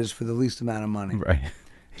 writers for the least amount of money. Right.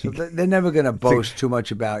 So they're never going to boast too much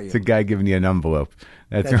about you. It's a guy giving you an envelope.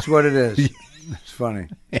 That's what it is. It's funny.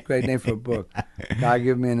 Great name for a book. Guy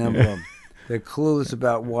give me an envelope. They're clueless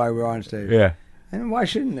about why we're on stage. Yeah. And why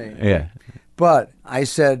shouldn't they? Yeah. But I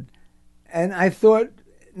said, and I thought,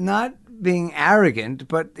 not being arrogant,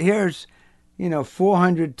 but here's,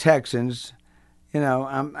 400 Texans, and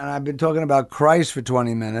I've been talking about Christ for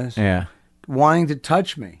 20 minutes. Yeah. Wanting to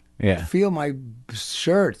touch me. Yeah. Feel my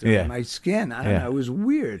shirt, Yeah. my skin. I don't know. It was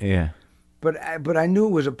weird. Yeah. But I knew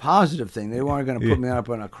it was a positive thing. They weren't going to put me up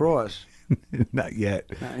on a cross. Not yet.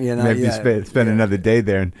 Not Maybe yet. spend another day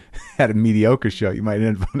there and had a mediocre show. You might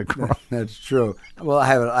end up on the cross. That's true. Well,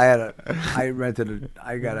 I got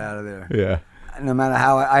out of there. Yeah. No matter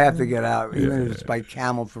how, I have to get out, even if it's by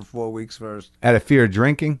camel for 4 weeks first. Out of fear of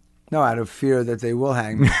drinking? No, out of fear that they will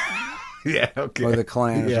hang me. Yeah, okay. Or the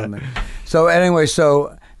Klan or something. So anyway,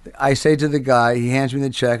 I say to the guy, he hands me the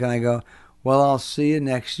check, and I go, well, I'll see you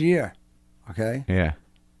next year. Okay? Yeah.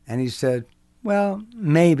 And he said, well,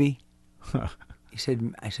 maybe. I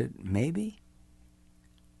said, maybe?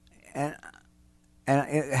 And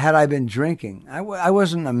had I been drinking, I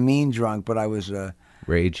wasn't a mean drunk, but I was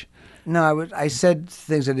Rage? No, I said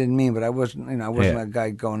things I didn't mean, but I wasn't, a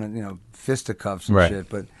guy going, fisticuffs and shit.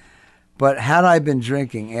 But had I been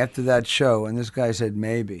drinking after that show, and this guy said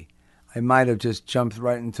maybe, I might have just jumped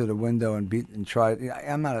right into the window and tried.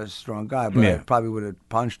 I'm not a strong guy, but I probably would have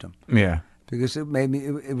punched him. Yeah. Because it made me.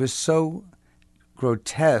 It was so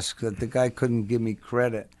grotesque that the guy couldn't give me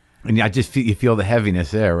credit. And I just feel the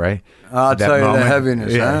heaviness there, right? I'll tell you the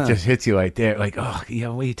heaviness. Yeah, it just hits you right there. Like, oh, yeah,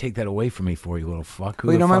 why do you take that away from me for, you little fuck?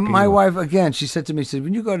 Well, my wife, again, she said to me,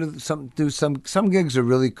 when you go to some gigs are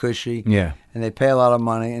really cushy. Yeah. And they pay a lot of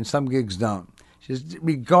money, and some gigs don't. She says,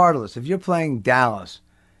 regardless, if you're playing Dallas,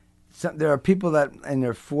 there are people that in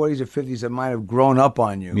their 40s or 50s that might have grown up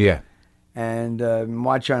on you. Yeah. And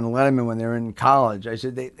watch on Letterman when they're in college. I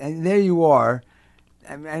said, and there you are.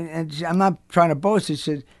 And I'm not trying to boast. She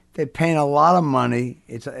said, they're paying a lot of money.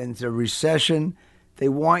 It's a recession. They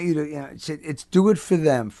want you to, it's do it for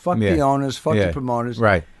them. Fuck the owners. Fuck the promoters.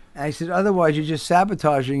 Right. And I said, otherwise you're just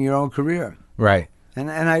sabotaging your own career. Right. And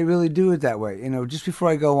I really do it that way. Just before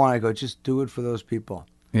I go on, I go, just do it for those people.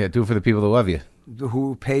 Yeah, do it for the people that love you.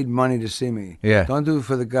 Who paid money to see me. Yeah. Don't do it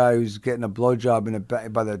for the guy who's getting a blowjob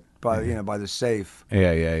by the safe.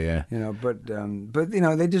 Yeah. But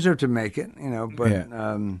they deserve to make it. But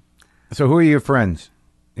so who are your friends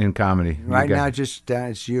in comedy? Right now, just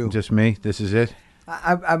it's you. Just me. This is it.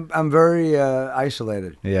 I'm very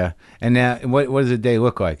isolated. Yeah. And now, what does a day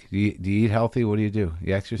look like? Do you eat healthy? What do?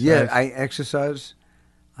 You exercise? Yeah, I exercise.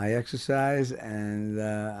 And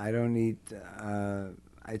I don't eat.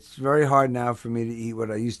 It's very hard now for me to eat what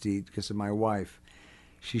I used to eat because of my wife.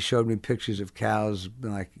 She showed me pictures of cows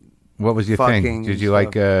like. What was your thing? Did you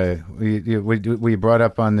like? Were you brought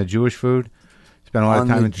up on the Jewish food? Spent a lot of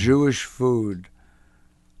time on the Jewish food.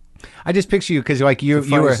 I just picture you because like you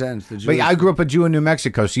were. But I grew up a Jew in New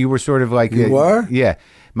Mexico, so you were sort of like you were. Yeah,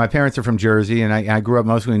 my parents are from Jersey, and I grew up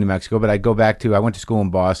mostly in New Mexico. But I go back to I went to school in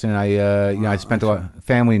Boston. And I spent a lot of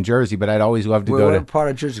family in Jersey, but I'd always loved to go to part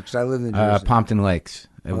of Jersey because I lived in Jersey. Pompton Lakes.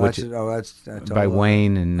 That's by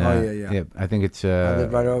Wayne and I think it's I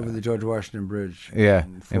live right over the George Washington Bridge. Yeah,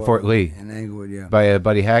 in Fort Lee, in Englewood. Yeah, by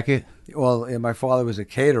Buddy Hackett. Well, my father was a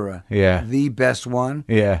caterer. Yeah, the best one.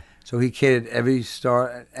 Yeah, so he catered every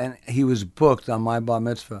star, and he was booked on my bar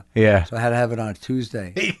mitzvah. Yeah, so I had to have it on a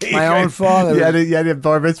Tuesday. My own father. You had a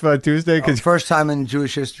bar mitzvah on Tuesday because first time in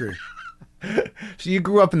Jewish history. So you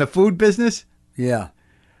grew up in the food business? Yeah.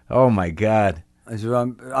 Oh my God. It's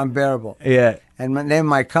unbearable. Yeah. And the name of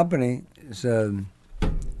my company is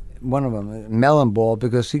one of them, Melon Ball,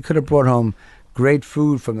 because he could have brought home great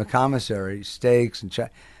food from the commissary, steaks and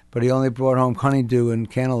but he only brought home honeydew and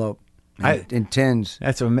cantaloupe in tins.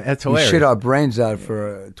 That's hilarious. We shit our brains out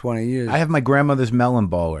for 20 years. I have my grandmother's melon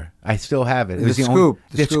baller. I still have it. The scoop.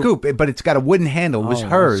 The scoop, but it's got a wooden handle. It was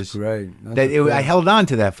hers. That's great. I held on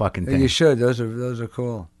to that fucking thing. You should. Those are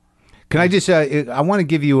cool. Can I just? I want to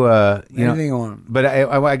give you anything you want. But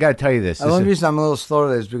I got to tell you this. The only reason I'm a little slow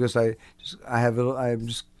today is because I'm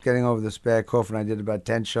just getting over this bad cough, and I did about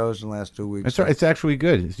 10 shows in the last 2 weeks. It's actually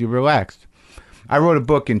good. You're relaxed. I wrote a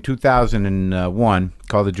book in 2001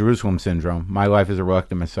 called The Jerusalem Syndrome. My Life as a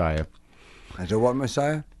Reluctant Messiah. As a what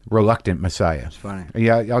Messiah? Reluctant Messiah. It's funny.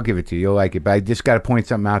 Yeah, I'll give it to you. You'll like it. But I just got to point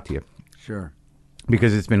something out to you. Sure.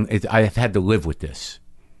 Because I've had to live with this,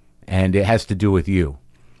 and it has to do with you.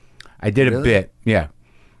 I did a bit. Yeah.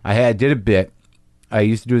 Did a bit. I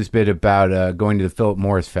used to do this bit about going to the Philip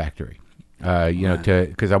Morris factory,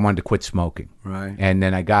 because I wanted to quit smoking. Right. And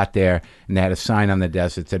then I got there, and they had a sign on the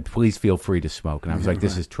desk that said, "Please feel free to smoke." And I was like,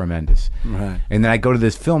 "This is tremendous." Right. And then I go to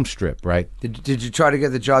this film strip, right? Did you try to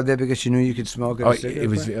get the job there because you knew you could smoke? It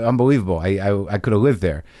was unbelievable. I could have lived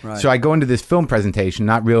there. Right. So I go into this film presentation,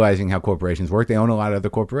 not realizing how corporations work. They own a lot of other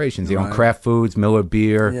corporations. They own Kraft Foods, Miller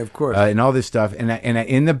Beer, of course, and all this stuff. And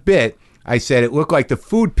in the bit, I said it looked like the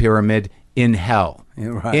food pyramid in hell. Yeah,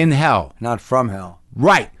 right. In hell. Not from hell.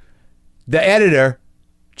 Right. The editor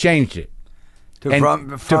changed it.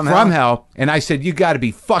 From hell. And I said, you got to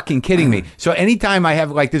be fucking kidding me. So anytime I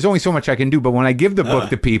have, there's only so much I can do, but when I give the book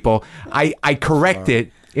to people, I correct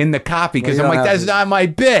it in the copy because I'm like, that's not my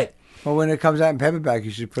bit. Well, when it comes out in paperback,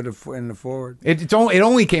 you should put it in the forward. It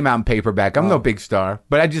only came out in paperback. I'm no big star,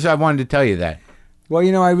 but I wanted to tell you that.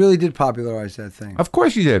 Well, I really did popularize that thing. Of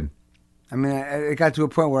course you did. I mean, it got to a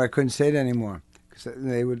point where I couldn't say it anymore.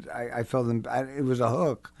 I felt them. It was a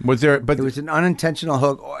hook. Was there? But it was an unintentional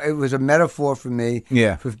hook. It was a metaphor for me.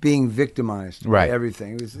 Yeah. For being victimized. Right. By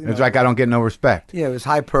everything. It was like I don't get no respect. Yeah, it was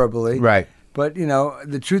hyperbole. Right. But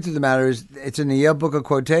the truth of the matter is, it's in the Yale Book of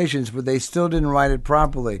Quotations, but they still didn't write it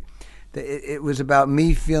properly. It was about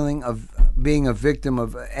me feeling of being a victim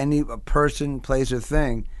of any person, place, or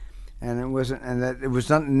thing, and it wasn't, and that it was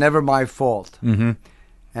never my fault. Mm-hmm.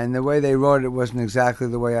 And the way they wrote it wasn't exactly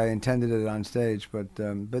the way I intended it on stage, but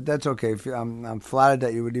that's okay. I'm flattered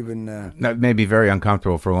that you would even. That made me very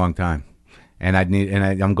uncomfortable for a long time, and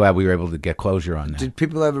I'm glad we were able to get closure on that. Did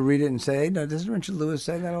people ever read it and say, "Hey, no, doesn't Richard Lewis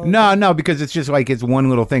say that?" No, because it's just it's one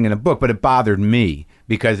little thing in a book, but it bothered me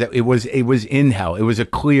because it was in hell. It was a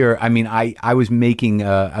clear. I mean, I was making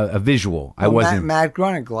a visual. I wasn't Matt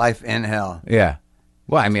Groening, Life in Hell. Yeah.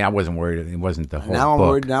 Well, I mean, I wasn't worried. It wasn't the whole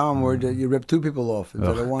book. Now I'm worried that you ripped 2 people off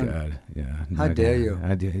instead of 1. God, yeah. How dare you?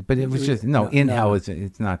 I did, but it was just in hell.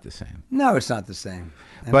 It's not the same. No, it's not the same.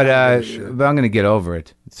 But I'm going to get over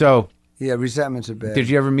it. So yeah, resentments are bad. Did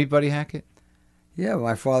you ever meet Buddy Hackett? Yeah,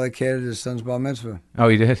 my father catered his son's bar mitzvah. Oh,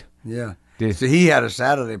 you did? Yeah. So he had a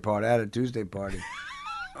Saturday party. I had a Tuesday party.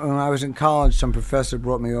 When I was in college, some professor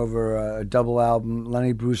brought me over a double album,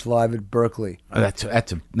 Lenny Bruce Live at Berkeley. Oh, that's a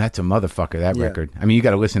motherfucker, that record. I mean, you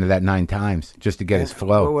got to listen to that 9 times just to get his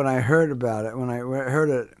flow. But when I heard about it,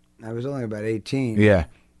 I was only about 18. Yeah.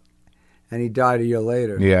 And he died a year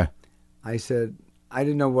later. Yeah. I said, I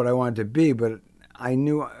didn't know what I wanted to be, but I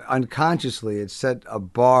knew unconsciously it set a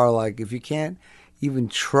bar like, if you can't even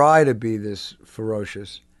try to be this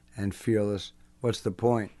ferocious and fearless, what's the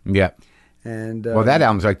point? Yeah. And well, that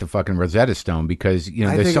album's like the fucking Rosetta Stone because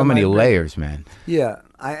there's so many layers, man. Yeah,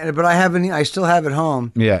 but I still have at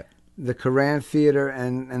home. Yeah, the Koran Theater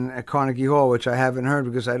and at Carnegie Hall, which I haven't heard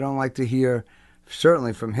because I don't like to hear,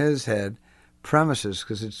 certainly from his head, premises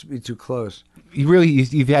because it's be too close.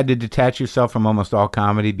 You've had to detach yourself from almost all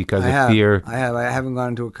comedy because of fear. I have. I haven't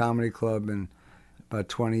gone to a comedy club about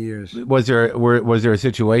 20 years. Was there a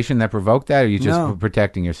situation that provoked that, or you just No.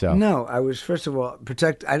 protecting yourself? No, I was first of all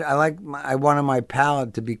I wanted my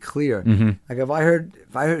palate to be clear. Mm-hmm. Like if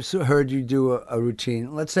I heard you do a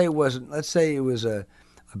routine, let's say it was a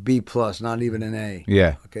B plus, not even an A.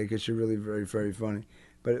 Yeah. Okay, because you're really very, very funny.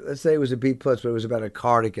 But let's say it was a B plus, but it was about a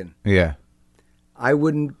cardigan. Yeah. I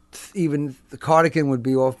wouldn't even, the cardigan would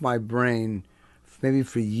be off my brain maybe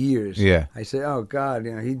for years. Yeah. I say, oh God,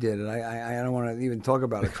 he did it. I don't want to even talk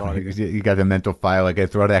about a cardigan. You got the mental file, like,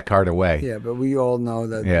 throw that card away. Yeah, but we all know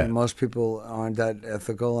that Yeah. most people aren't that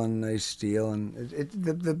ethical and they steal. And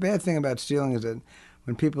the bad thing about stealing is that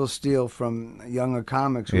when people steal from younger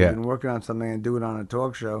comics who've been working on something and do it on a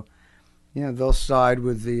talk show, they'll side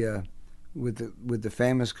with the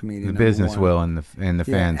famous comedian. The business one. will and the fans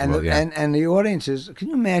will. And the audiences. Can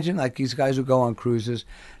you imagine, like these guys who go on cruises,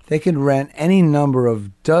 they can rent any number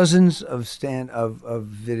of dozens of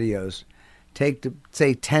videos, take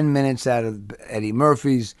say 10 minutes out of Eddie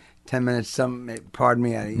Murphy's, 10 minutes stuff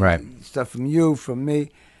from you, from me,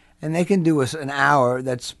 and they can do an hour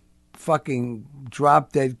that's fucking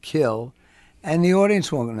drop dead kill, and the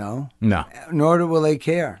audience won't know. No. Nor will they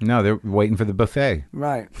care. No, they're waiting for the buffet.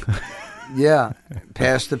 Right. Yeah.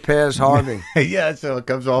 Pass the pears, Harvey. Yeah, so it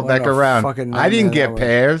comes all What back a around. fucking I didn't nightmare get that was.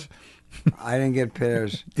 pears. I didn't get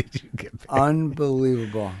pears. Did you get pears?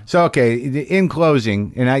 Unbelievable. So, okay, in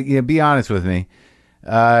closing, and be honest with me.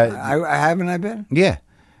 I haven't I been? Yeah.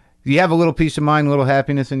 Do you have a little peace of mind, a little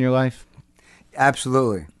happiness in your life?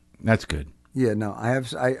 Absolutely. That's good. Yeah, no, I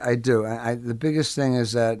have. I do. The biggest thing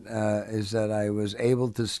is that I was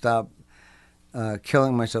able to stop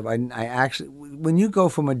killing myself. I actually, when you go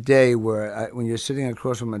from a day when you're sitting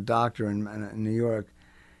across from a doctor in New York,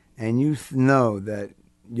 and you know that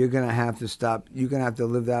you're gonna have to stop, you're gonna have to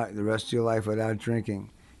live out the rest of your life without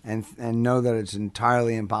drinking, and know that it's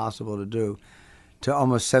entirely impossible to do. To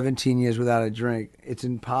almost 17 years without a drink, it's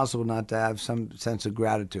impossible not to have some sense of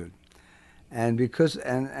gratitude. And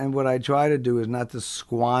what I try to do is not to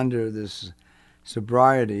squander this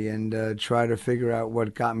sobriety and try to figure out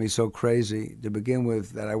what got me so crazy to begin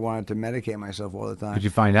with, that I wanted to medicate myself all the time. Did you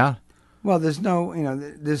find out? Well, there's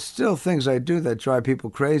there's still things I do that drive people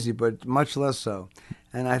crazy, but much less so.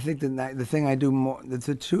 And I think that the thing I do more,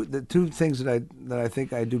 the two things that I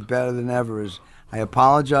think I do better than ever is I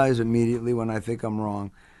apologize immediately when I think I'm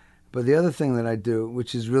wrong. But the other thing that I do,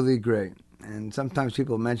 which is really great, and sometimes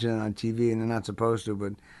people mention it on TV and they're not supposed to,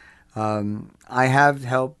 but I have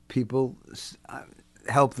helped people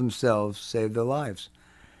help themselves save their lives.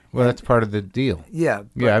 Well, that's part of the deal. Yeah.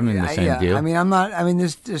 Yeah, I'm in the same deal. I mean, I'm not. I mean,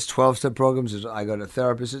 there's 12-step programs. I go to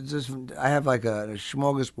therapists. It's just I have like a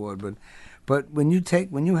smorgasbord. But when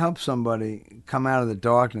you help somebody come out of the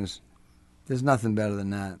darkness, there's nothing better than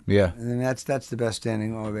that. Yeah. And that's the best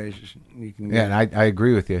standing ovation you can get. Yeah, and I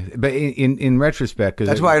agree with you. But in retrospect, because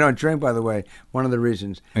that's why I don't drink, by the way. One of the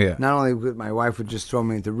reasons. Yeah. Not only would my wife would just throw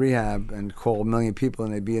me into rehab and call a million people,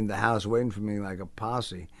 and they'd be in the house waiting for me like a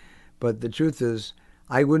posse, but the truth is,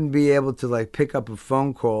 I wouldn't be able to like pick up a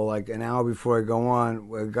phone call like an hour before I go on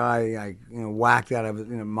with a guy like whacked out of his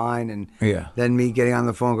mind, and then me getting on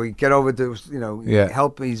the phone, going, get over to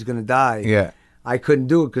help me, he's gonna die. Yeah. I couldn't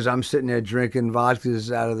do it because I'm sitting there drinking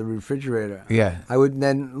vodkas out of the refrigerator. Yeah. I would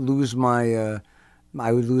then lose my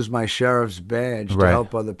sheriff's badge to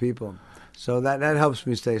help other people. So that helps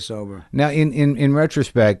me stay sober. Now, in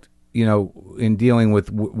retrospect, in dealing with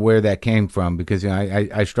where that came from, because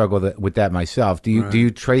I struggle with that myself. Do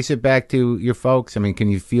you trace it back to your folks? I mean, can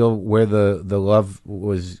you feel where the love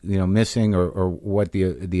was missing, or what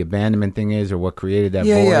the abandonment thing is, or what created that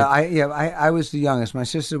void? I was the youngest. My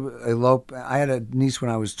sister eloped. I had a niece when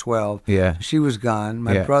I was 12. Yeah, she was gone.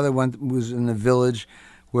 My brother was in the village,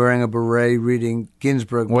 wearing a beret, reading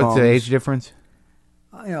Ginsberg poems. What's the age difference?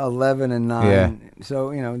 11 and 9. Yeah.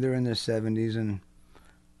 So they're in their 70s and.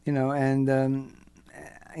 I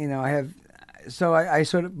have, so I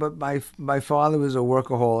sort of, but my father was a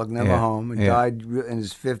workaholic, never home, and died in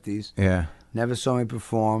his 50s. Yeah. Never saw me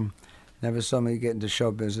perform, never saw me get into show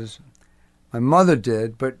business. My mother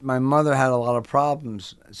did, but my mother had a lot of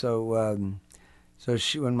problems. So,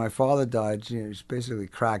 when my father died, she was basically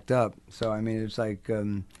cracked up. So, I mean, it's like,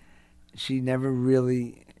 she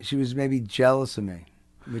was maybe jealous of me,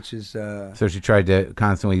 which is. So she tried to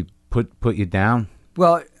constantly put you down?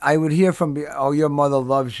 Well, I would hear from, your mother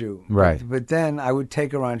loves you. Right. But then I would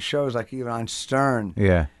take her on shows, like even on Stern.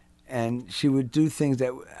 Yeah. And she would do things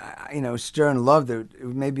that, Stern loved it. It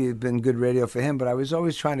maybe had been good radio for him, but I was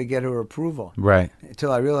always trying to get her approval. Right.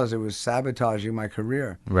 Until I realized it was sabotaging my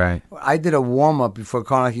career. Right. I did a warm-up before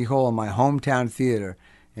Carnegie Hall in my hometown theater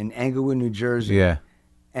in Englewood, New Jersey. Yeah.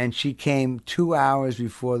 And she came 2 hours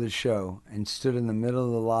before the show and stood in the middle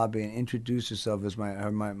of the lobby and introduced herself as my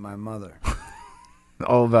mother.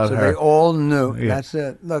 All about so her. They all knew. Yeah. That's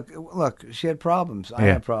it. Look. She had problems. I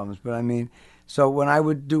Yeah. had problems, but I mean, so when I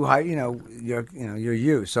would do high, you're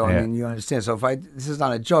you. So Yeah. I mean, you understand. So this is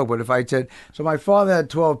not a joke, but if I said, so my father had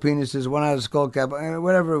 12 penises, one had a skull cap,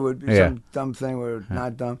 whatever it would be, some dumb thing or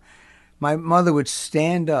not dumb. My mother would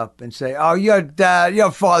stand up and say, "Oh, your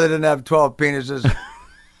father didn't have 12 penises."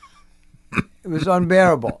 It was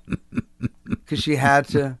unbearable because she had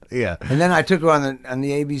to. Yeah. And then I took her on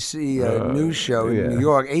the ABC news show in New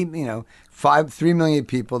York. 3 million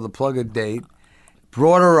people to plug a date.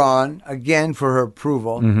 Brought her on again for her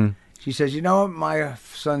approval. Mm-hmm. She says, "You know what my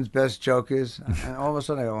son's best joke is?" And all of a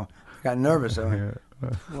sudden I got nervous. I went,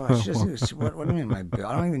 well, what do you mean,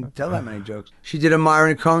 I don't even tell that many jokes. She did a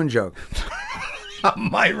Myron Cohn joke. A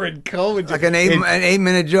Myron Cohen. Like an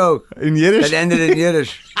 8-minute joke. In Yiddish? That ended in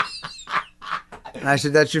Yiddish. And I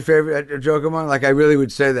said, "That's your favorite joke of mine?" Like I really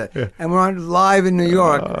would say that. Yeah. And we're on live in New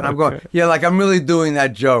York, and I'm going, "Yeah, like I'm really doing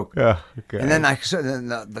that joke." Yeah, okay. And then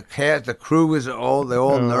the cast, the crew was they're all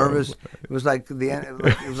nervous. It was like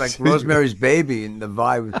it was like Rosemary's Baby, and the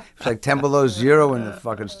vibe. It was like Temple O Zero in the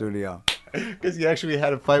fucking studio. Because you actually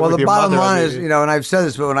had a fight well, with your mother. Well, the bottom line is, and I've said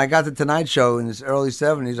this, but when I got the Tonight Show in the early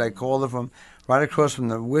 70s, I called her from right across from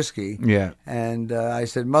the whiskey. Yeah. And I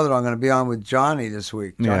said, "Mother, I'm going to be on with Johnny this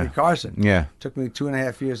week, Johnny Carson." Yeah. Took me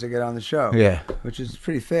 2.5 years to get on the show. Yeah. Which is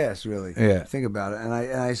pretty fast, really. Yeah. Think about it. And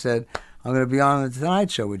I said, "I'm going to be on the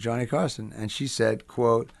Tonight Show with Johnny Carson." And she said,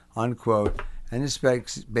 quote, unquote, and this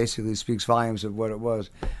basically speaks volumes of what it was.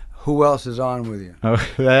 "Who else is on with you?" Oh,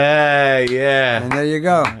 yeah. And there you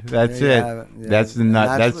go. That's there it. Yeah. That's the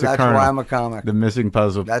nut. That's the kernel. That's why I'm a comic. The missing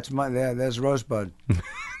puzzle. There's Rosebud.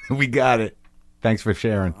 We got it. Thanks for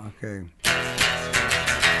sharing. Okay.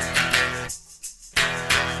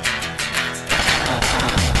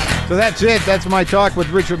 So that's it. That's my talk with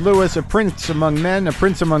Richard Lewis, a prince among men, a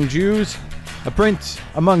prince among Jews, a prince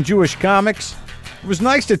among Jewish comics. It was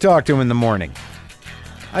nice to talk to him in the morning.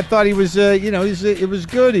 I thought he was, it was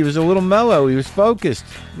good. He was a little mellow. He was focused.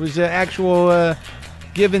 It was an actual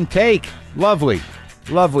give and take. Lovely.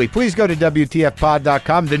 Lovely. Please go to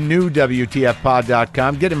WTFpod.com, the new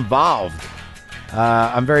WTFpod.com. Get involved.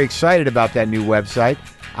 I'm very excited about that new website.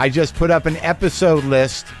 I just put up an episode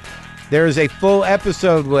list. There is a full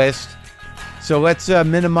episode list. So let's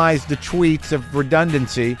minimize the tweets of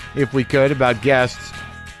redundancy, if we could, about guests.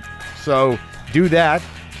 So do that.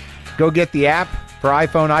 Go get the app for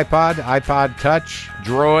iPhone, iPod, iPod Touch,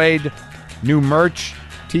 Droid, new merch,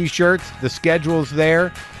 T-shirts. The schedule's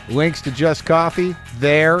there. Links to Just Coffee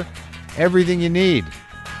there. Everything you need.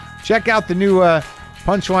 Check out the new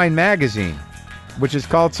Punchline magazine, which is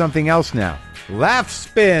called something else now.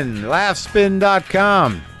 Laughspin,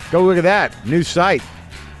 laughspin.com. Go look at that. New site.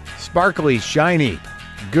 Sparkly, shiny,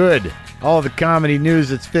 good. All the comedy news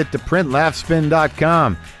that's fit to print,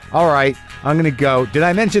 laughspin.com. All right, I'm going to go. Did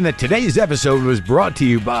I mention that today's episode was brought to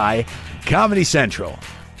you by Comedy Central?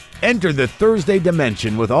 Enter the Thursday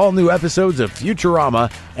dimension with all new episodes of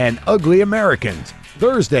Futurama and Ugly Americans.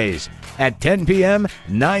 Thursdays at 10 p.m.,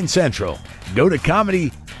 9 Central. Go to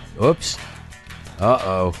comedy... Oops.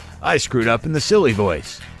 Uh-oh. I screwed up in the silly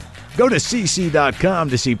voice. Go to cc.com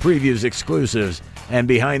to see previews, exclusives, and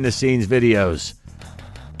behind-the-scenes videos.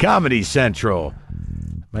 Comedy Central.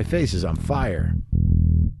 My face is on fire.